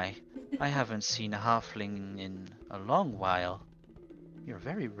 Oh my, I haven't seen a halfling in a long while. You're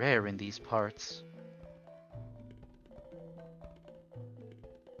very rare in these parts.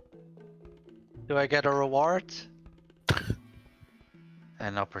 Do I get a reward?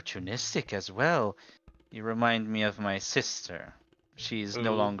 And opportunistic as well. You remind me of my sister. She's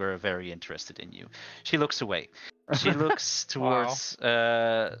no Ooh. longer very interested in you. She looks away. She looks Wow.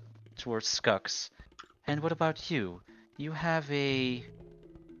 towards Skux. And what about you? You have a...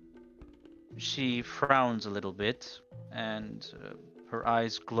 She frowns a little bit, and her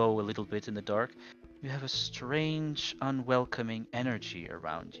eyes glow a little bit in the dark. You have a strange, unwelcoming energy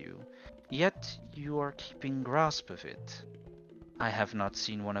around you. Yet you are keeping grasp of it. I have not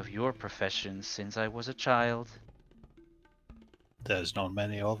seen one of your professions since I was a child. There's not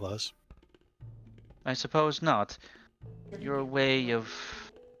many of us. I suppose not. Your way of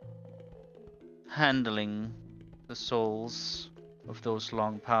handling the souls of those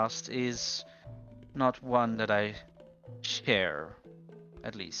long past is not one that I share,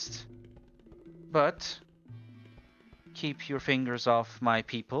 at least. But keep your fingers off my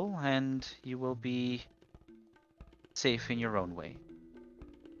people, and you will be safe in your own way.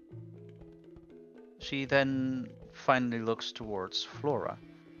 She then finally looks towards Flora.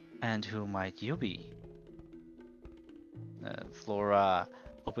 And who might you be? Flora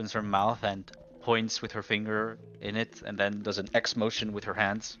opens her mouth and points with her finger in it, and then does an X motion with her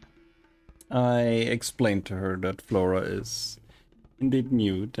hands. I explained to her that Flora is indeed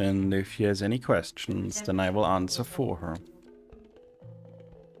mute, and if she has any questions, then I will answer for her.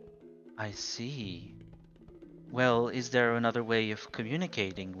 I see. Well, is there another way of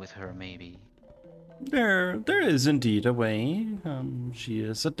communicating with her, maybe? There is indeed a way. She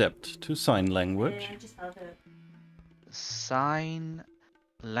is adept to sign language. I just have it. Sign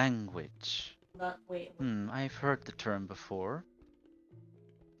language. Not wait. I've heard the term before.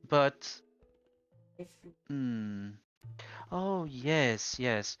 But, It's oh yes,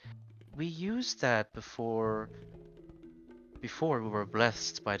 yes. We used that before we were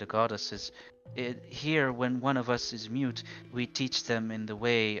blessed by the goddesses. Here, when one of us is mute, we teach them in the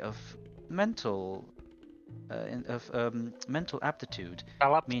way of mental, mental aptitude.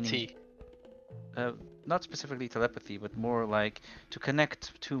 Telepathy. Not specifically telepathy, but more like to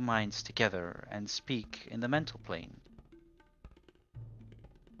connect two minds together and speak in the mental plane.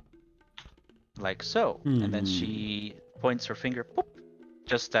 Like so. And then she points her finger, poop,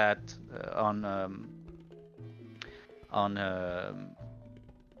 just on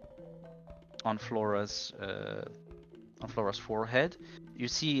Flora's forehead. You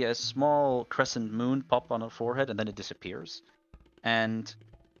see a small crescent moon pop on her forehead, and then it disappears. And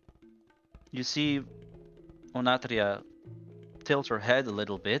you see Onatria tilt her head a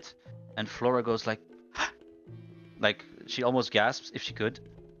little bit, and Flora goes like, like she almost gasps if she could.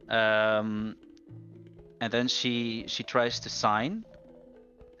 And then she tries to sign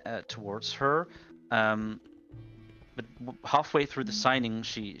towards her. But halfway through the signing,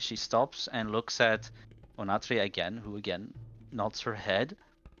 she stops and looks at Onatria again, who again nods her head.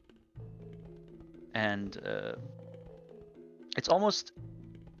 And it's almost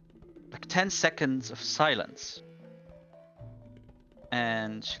like 10 seconds of silence.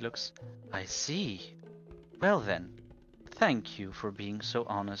 And she looks, I see. Well then, Thank you for being so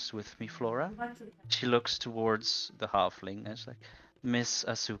honest with me, Flora. Go back to the She looks towards the halfling and is like, Miss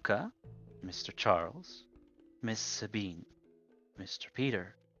Asuka, Mr. Charles, Miss Sabine, Mr.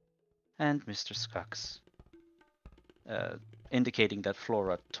 Peter, and Mr. Skux. Indicating that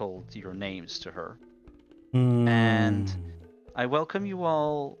Flora told your names to her. And I welcome you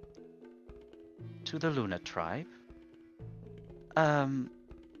all to the Luna tribe.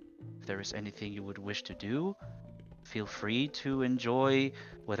 If there is anything you would wish to do, feel free to enjoy,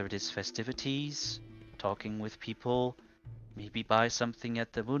 whether it is festivities, talking with people, maybe buy something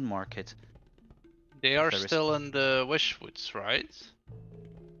at the moon market. They are There is- still in the Wishwoods, right?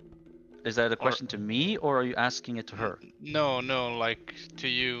 Is that a question to me, or are you asking it to her? No, like to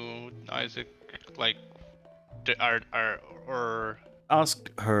you, Isaac. Like, or Ask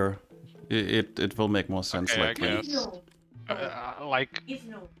her. It will make more sense Okay, I likely. guess. no. like It's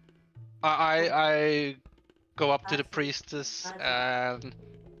no. I go up to the priestess and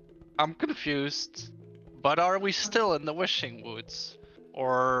I'm confused. But are we still in the Wishing Woods,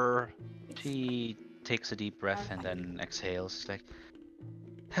 or She takes a deep breath and then exhales. Like,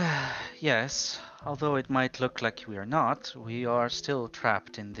 yes, although it might look like we are not, we are still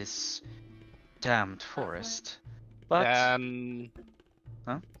trapped in this damned forest. But then?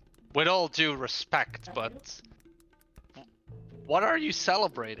 Huh? With all due respect, but what are you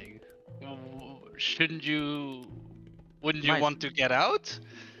celebrating? Shouldn't you? Wouldn't you Might- want to get out?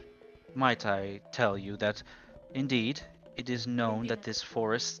 might I tell you that, indeed, it is known that this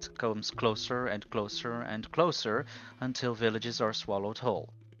forest comes closer and closer and closer until villages are swallowed whole.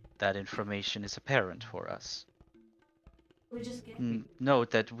 That information is apparent for us. We just get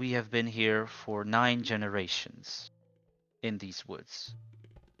Note that we have been here for 9 generations in these woods.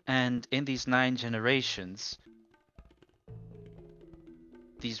 And in these 9 generations,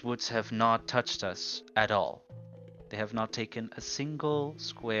 these woods have not touched us at all. They have not taken a single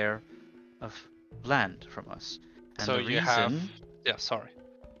square of land from us. And So the you reason, have. Yeah, sorry.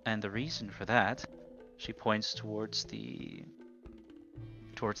 and the reason for that, she points towards the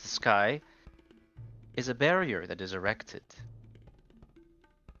sky, is a barrier that is erected.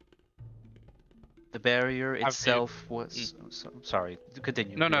 The barrier you- itself was. Sorry,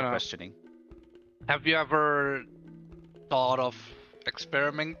 continue No, your no, no. questioning. Have you ever thought of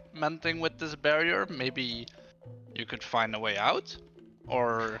experimenting with this barrier? Maybe you could find a way out?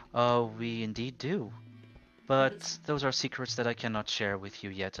 Or. Oh, we indeed do. But those are secrets that I cannot share with you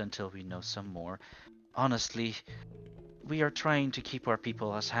yet until we know some more. Honestly, we are trying to keep our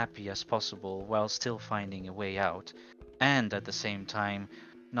people as happy as possible while still finding a way out, and at the same time,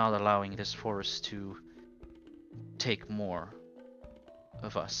 not allowing this forest to take more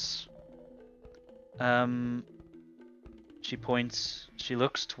of us. She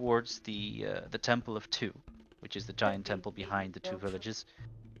looks towards the Temple of Two, which is the giant temple behind the two villages.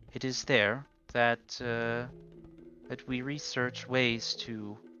 It is there that we research ways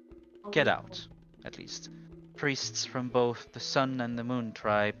to get out, at least. Priests from both the Sun and the Moon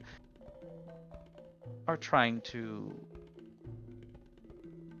tribe are trying to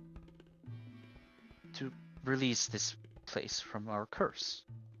release this place from our curse.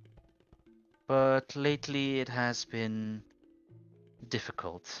 But lately it has been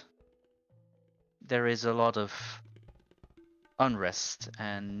difficult. There is a lot of unrest,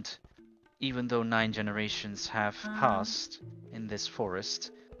 and even though 9 generations have passed in this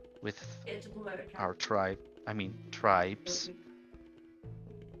forest with our tribes,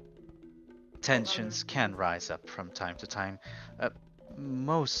 tensions can rise up from time to time,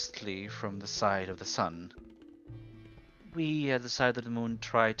 mostly from the side of the Sun. We at the side of the Moon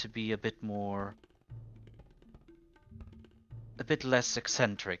try to be a bit less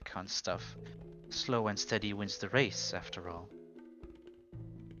eccentric on stuff. Slow and steady wins the race, after all.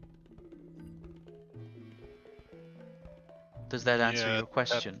 Does that answer Yeah, your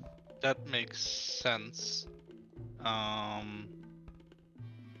question? That makes sense.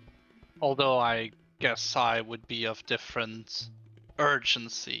 Although I guess I would be of different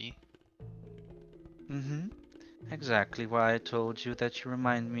urgency. Mm-hmm. Exactly why I told you that you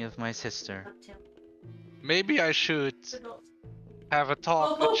remind me of my sister. Maybe I should have a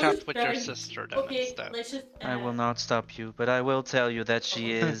chat with your sister then instead. Let's just, I will not stop you, but I will tell you that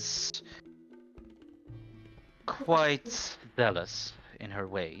she is quite zealous in her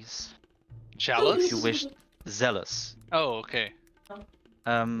ways. Jealous? If you wish, zealous. Oh, okay.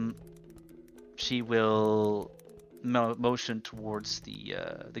 She will motion towards the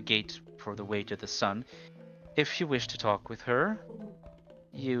gate for the way to the Sun. If you wish to talk with her,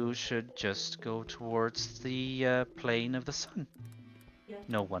 you should just go towards the plane of the Sun.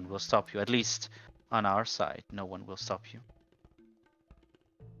 No one will stop you, at least on our side. No one will stop you.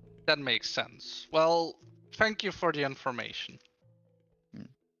 That makes sense. Well, thank you for the information.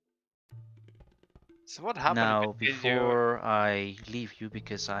 So what happened? Now, Did you? before I leave you,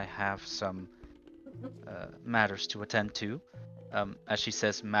 because I have some matters to attend to, as she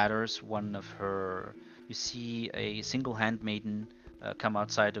says matters, one of her, you see a single handmaiden come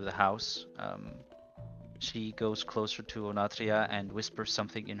outside of the house. She goes closer to Onatria and whispers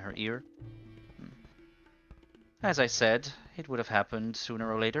something in her ear. As I said, it would have happened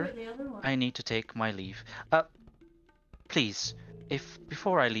sooner or later. Wait, the other one. I need to take my leave. Please, if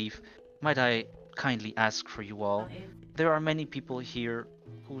before I leave, might I kindly ask for you all? There are many people here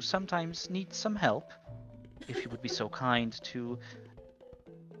who sometimes need some help. If you would be so kind to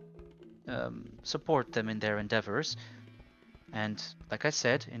support them in their endeavors. And like I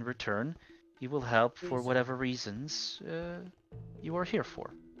said, in return, you will help for whatever reasons you are here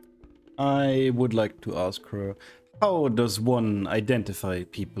for. I would like to ask her, how does one identify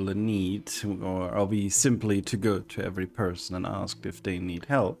people in need, or are we simply to go to every person and ask if they need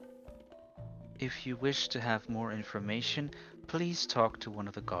help? If you wish to have more information, please talk to one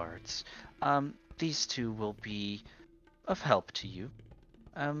of the guards. These two will be of help to you.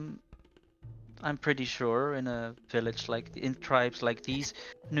 I'm pretty sure in a village in tribes like these,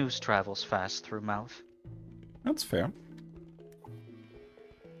 news travels fast through mouth. That's fair.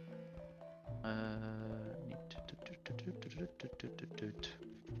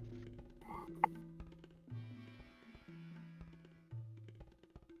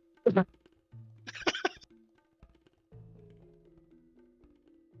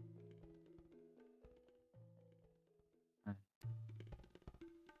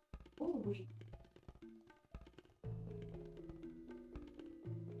 Oh, we.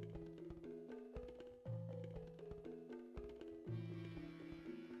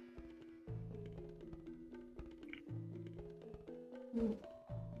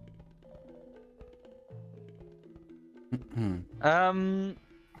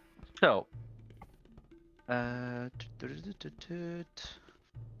 So.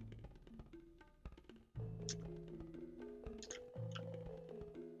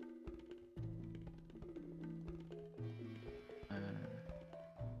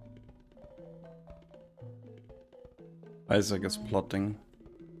 Isaac is plotting.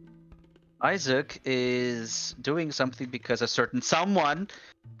 Isaac is doing something because a certain someone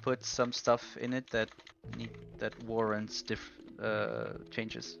put some stuff in it that warrants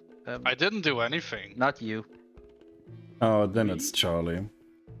changes. I didn't do anything. Not you. Oh, then it's Charlie.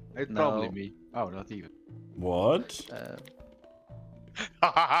 It's No. probably me. Oh, not even. What?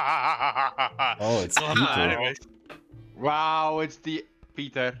 Oh, it's Well, Peter. anyways. Wow, it's the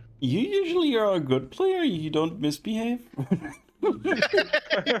Peter. You usually are a good player, you don't misbehave?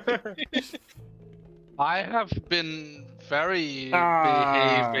 I have been very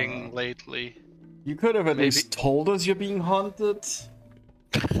behaving lately. You could have at Maybe- least told us you're being haunted.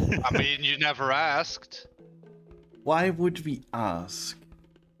 I mean, you never asked. Why would we ask?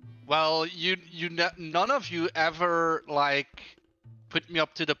 Well, none of you ever like put me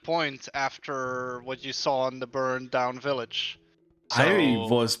up to the point after what you saw in the burned down village. I So-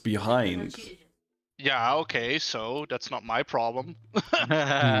 was behind. Yeah, okay, so that's not my problem.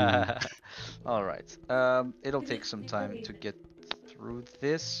 All right. It'll take some time to get through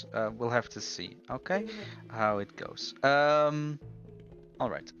this. We'll have to see. Okay, how it goes. All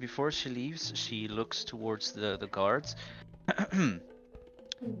right. Before she leaves, she looks towards the guards.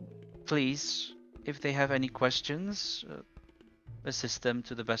 Please, if they have any questions, assist them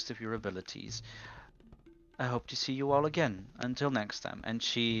to the best of your abilities. I hope to see you all again. Until next time. And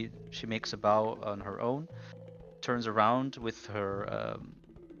she makes a bow on her own, turns around with her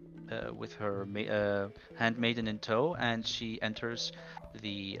handmaiden in tow, and she enters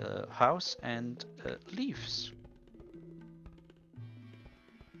the house and leaves.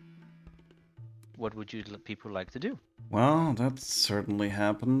 What would you people like to do? Well, that certainly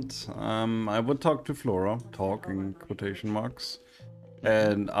happened. I would talk to Flora, talk in quotation marks,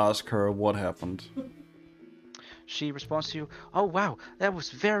 and ask her what happened. She responds to you, "Oh wow, that was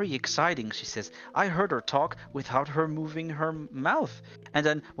very exciting," she says. "I heard her talk without her moving her mouth. And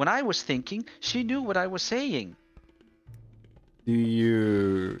then when I was thinking, she knew what I was saying." Do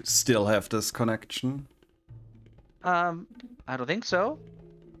you still have this connection? I don't think so.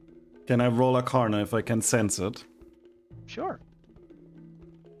 Can I roll Arcana if I can sense it? Sure.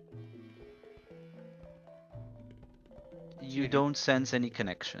 You don't sense any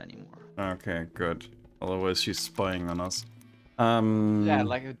connection anymore. Okay, good. Otherwise she's spying on us. Yeah,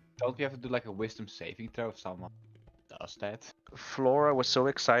 like don't we have to do like a wisdom saving throw if someone does? does that. Flora was so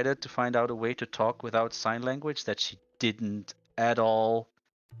excited to find out a way to talk without sign language that she didn't at all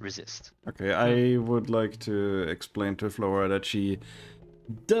resist. Okay, I would like to explain to Flora that she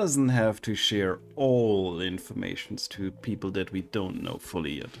doesn't have to share all informations to people that we don't know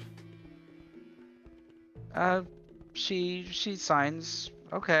fully yet. She signs.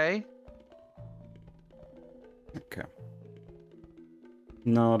 Okay. Okay.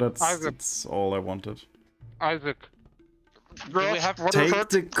 No, Isaac. that's all I wanted. Isaac. Do we have Take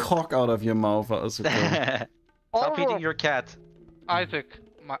the cock out of your mouth, Asuka. Stop eating your cat. Isaac.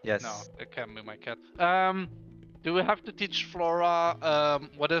 Yes. No, it can't be my cat. Do we have to teach Flora,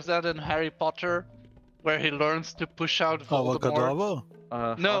 what is that in Harry Potter? Where he learns to push out Voldemort?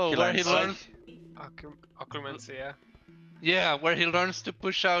 Avocadavo? No, where he Occlulency. learns... Occlumency, yeah. Yeah, where he learns to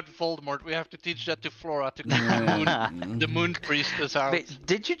push out Voldemort. We have to teach that to Flora to keep the moon priestess out. Wait,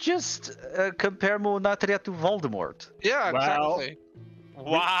 did you just compare Monatria to Voldemort? Yeah, Well, exactly.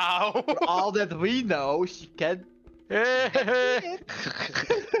 Wow. For all that we know, she can.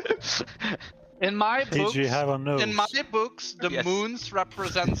 In my books, Did you have a nose? in my books, the Yes. moons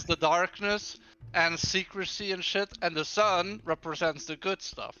represents the darkness and secrecy and shit, and the sun represents the good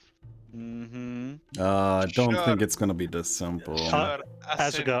stuff. Mm-hmm. I don't Sure. think it's gonna be this simple. Sure,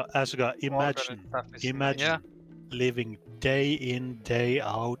 Asuka, imagine Yeah. living day in, day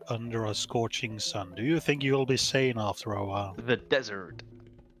out under a scorching sun. Do you think you'll be sane after a while? The desert.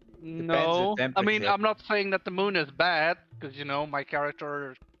 No, the I mean, temperature. I'm not saying that the moon is bad, because you know my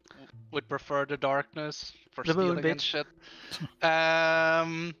character would prefer the darkness for The moon, stealing and bitch. shit.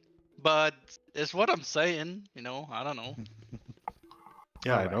 But it's what I'm saying. You know, I don't know.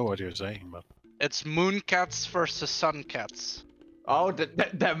 Yeah, Alright. I know what you're saying, but It's moon cats versus sun cats. Oh,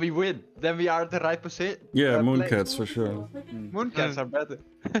 then we win. Then we are at the right position. Yeah, mooncats for sure. Mooncats are better.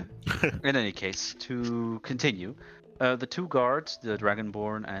 In any case, to continue, the two guards, the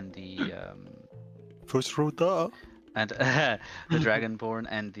Dragonborn and the first fruit da. and the Dragonborn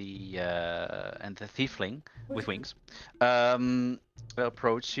and the Thiefling with wings,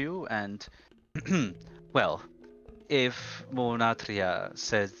 approach you and well, if Monatria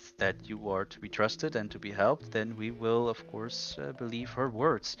says that you are to be trusted and to be helped, then we will, of course, believe her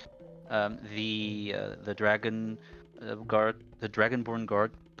words. The dragon guard, the Dragonborn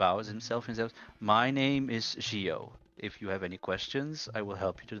guard, bows himself and says, "My name is Gio. If you have any questions, I will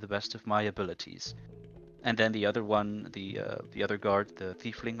help you to the best of my abilities." And then the other one, the other guard, the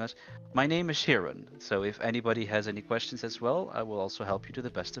Thiefling, goes, "My name is Sharon. So if anybody has any questions as well, I will also help you to the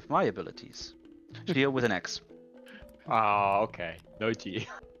best of my abilities." Gio with an X. Oh, okay. No G.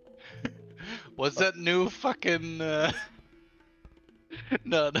 Was that new fucking?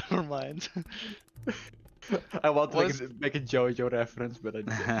 No, never mind. I want to Was- make a JoJo reference, but I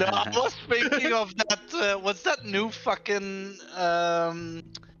didn't. No, I was thinking of that. What's that new fucking?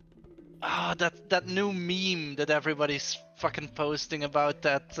 That new meme that everybody's fucking posting about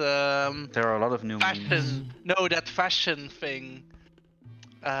that There are a lot of new memes. fashion. No, that fashion thing.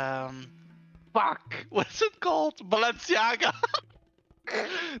 Fuck. What's it called? Balenciaga.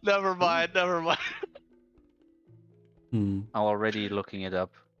 Never mind. Never mind. Hmm. I'm already looking it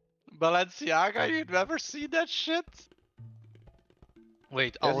up. Balenciaga. You've never seen that shit?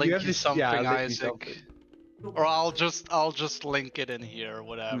 Wait, I'll link you something, link me Isaac. something. Or I'll just link it in here,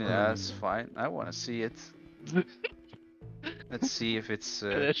 whatever. Yeah, that's fine. I want to see it. Let's see if it's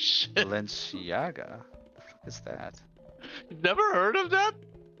Shit. Balenciaga. What the fuck is that? You've never heard of that?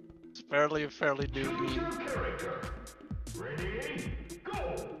 It's apparently a fairly new meme.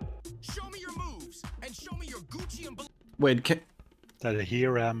 Show me your moves and show me your Gucci and Wait, That a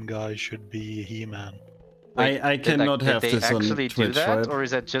Hiram guy should be He-Man. I cannot have did they this on actually do Twitch, that, right? or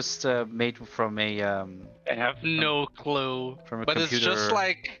is that just made from a I have no clue. from a But computer? it's just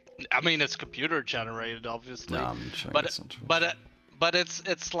like, I mean, it's computer generated, obviously. No, I'm checking but this on Twitch. but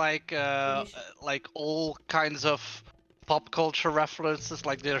it's like all kinds of pop culture references.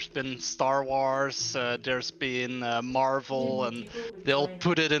 Like there's been Star Wars, there's been Marvel, and they'll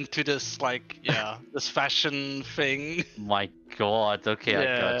put it into this this fashion thing. My God. Okay, I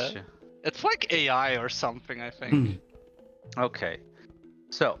Yeah. got you. It's like AI or something, I think. Okay.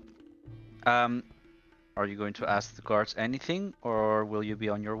 So, are you going to ask the guards anything, or will you be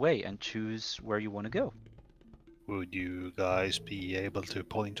on your way and choose where you want to go? Would you guys be able to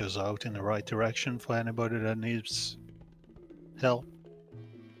point us out in the right direction for anybody that needs help?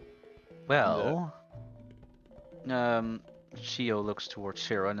 Well, Shio looks towards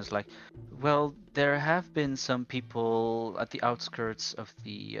Shiro and is like, "Well, there have been some people at the outskirts of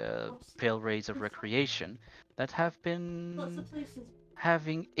the Pale Rays of Recreation that have Lots been of places.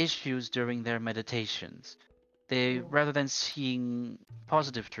 having issues during their meditations. they, rather than seeing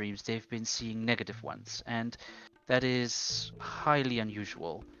positive dreams, they've been seeing negative ones, and that is highly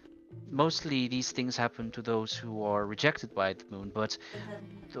unusual. Mostly these things happen to those who are rejected by the moon, but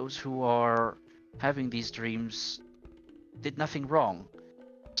those who are having these dreams did nothing wrong.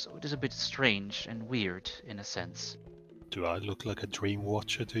 So it is a bit strange and weird in a sense. Do I look like a dream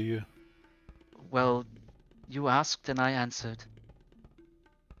watcher to you? Well, you asked and I answered.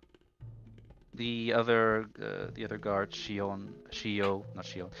 The other guard, not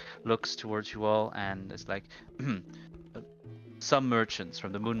Shion, looks towards you all and is like, some merchants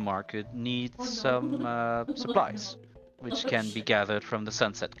from the moon market need some supplies, which can be gathered from the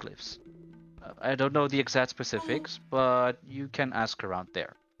Sunset Cliffs. I don't know the exact specifics, but you can ask around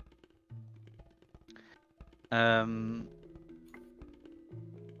there. Let me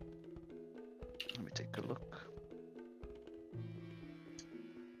take a look.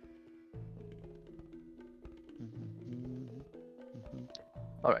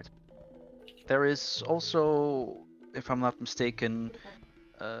 All right. There is also, if I'm not mistaken,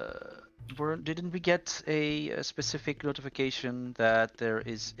 didn't we get a specific notification that there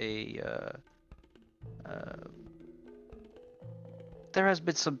is there has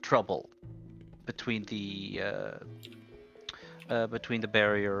been some trouble between the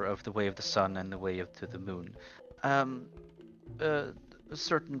barrier of the Way of the Sun and the Way of to the Moon. A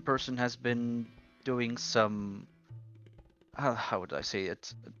certain person has been doing some. How would I say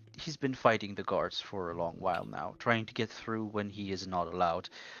it? He's been fighting the guards for a long while now, trying to get through when he is not allowed.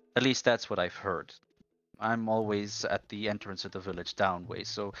 At least that's what I've heard. I'm always at the entrance of the village downway,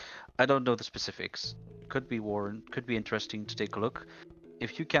 so I don't know the specifics. Could be could be interesting to take a look.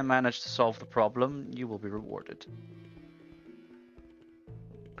 If you can manage to solve the problem, you will be rewarded.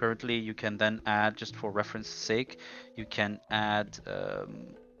 Currently, you can then add, just for reference sake, you can add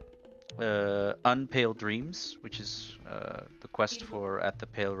Unpale Dreams, which is the quest for at the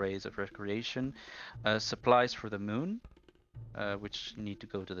Pale Rays of Recreation, supplies for the moon, which you need to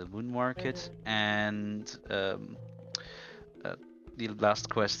go to the moon market, and the last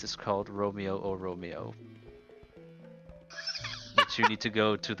quest is called Romeo O Romeo, which you need to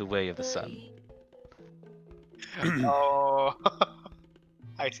go to the Way of the Sun. Oh,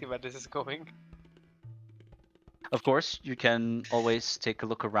 I see where this is going. Of course, you can always take a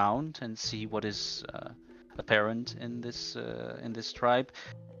look around and see what is apparent in this tribe.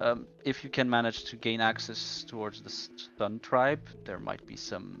 If you can manage to gain access towards the Sun tribe, there might be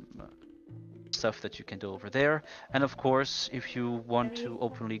some stuff that you can do over there. And of course, if you want to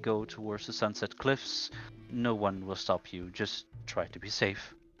openly go towards the Sunset Cliffs, no one will stop you. Just try to be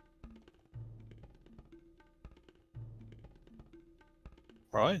safe.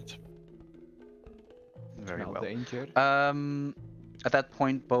 Right. Very No well. danger. At that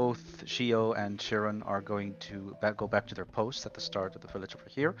point, both Shio and Sharon are going to go back to their posts at the start of the village over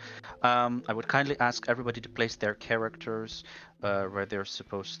here. I would kindly ask everybody to place their characters where they're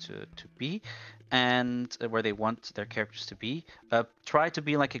supposed to be, and where they want their characters to be. Try to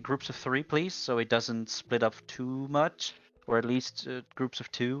be like in groups of 3, please, so it doesn't split up too much, or at least groups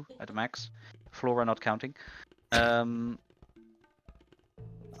of 2 at the max. Flora not counting.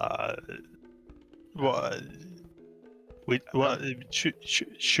 What?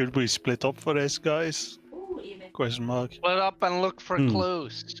 Should we split up for this, guys? Question mark. Split up and look for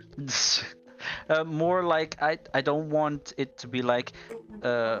clues. More like I don't want it to be like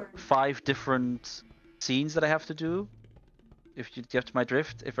 5 different scenes that I have to do. If you get my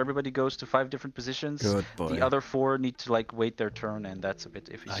drift, if everybody goes to 5 different positions, Good boy. the other 4 need to like wait their turn, and that's a bit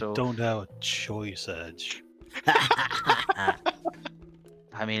iffy. I So don't have a choice, Edge.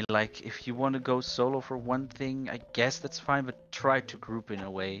 I mean, like, if you want to go solo for one thing, I guess that's fine, but try to group in a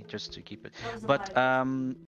way just to keep it. But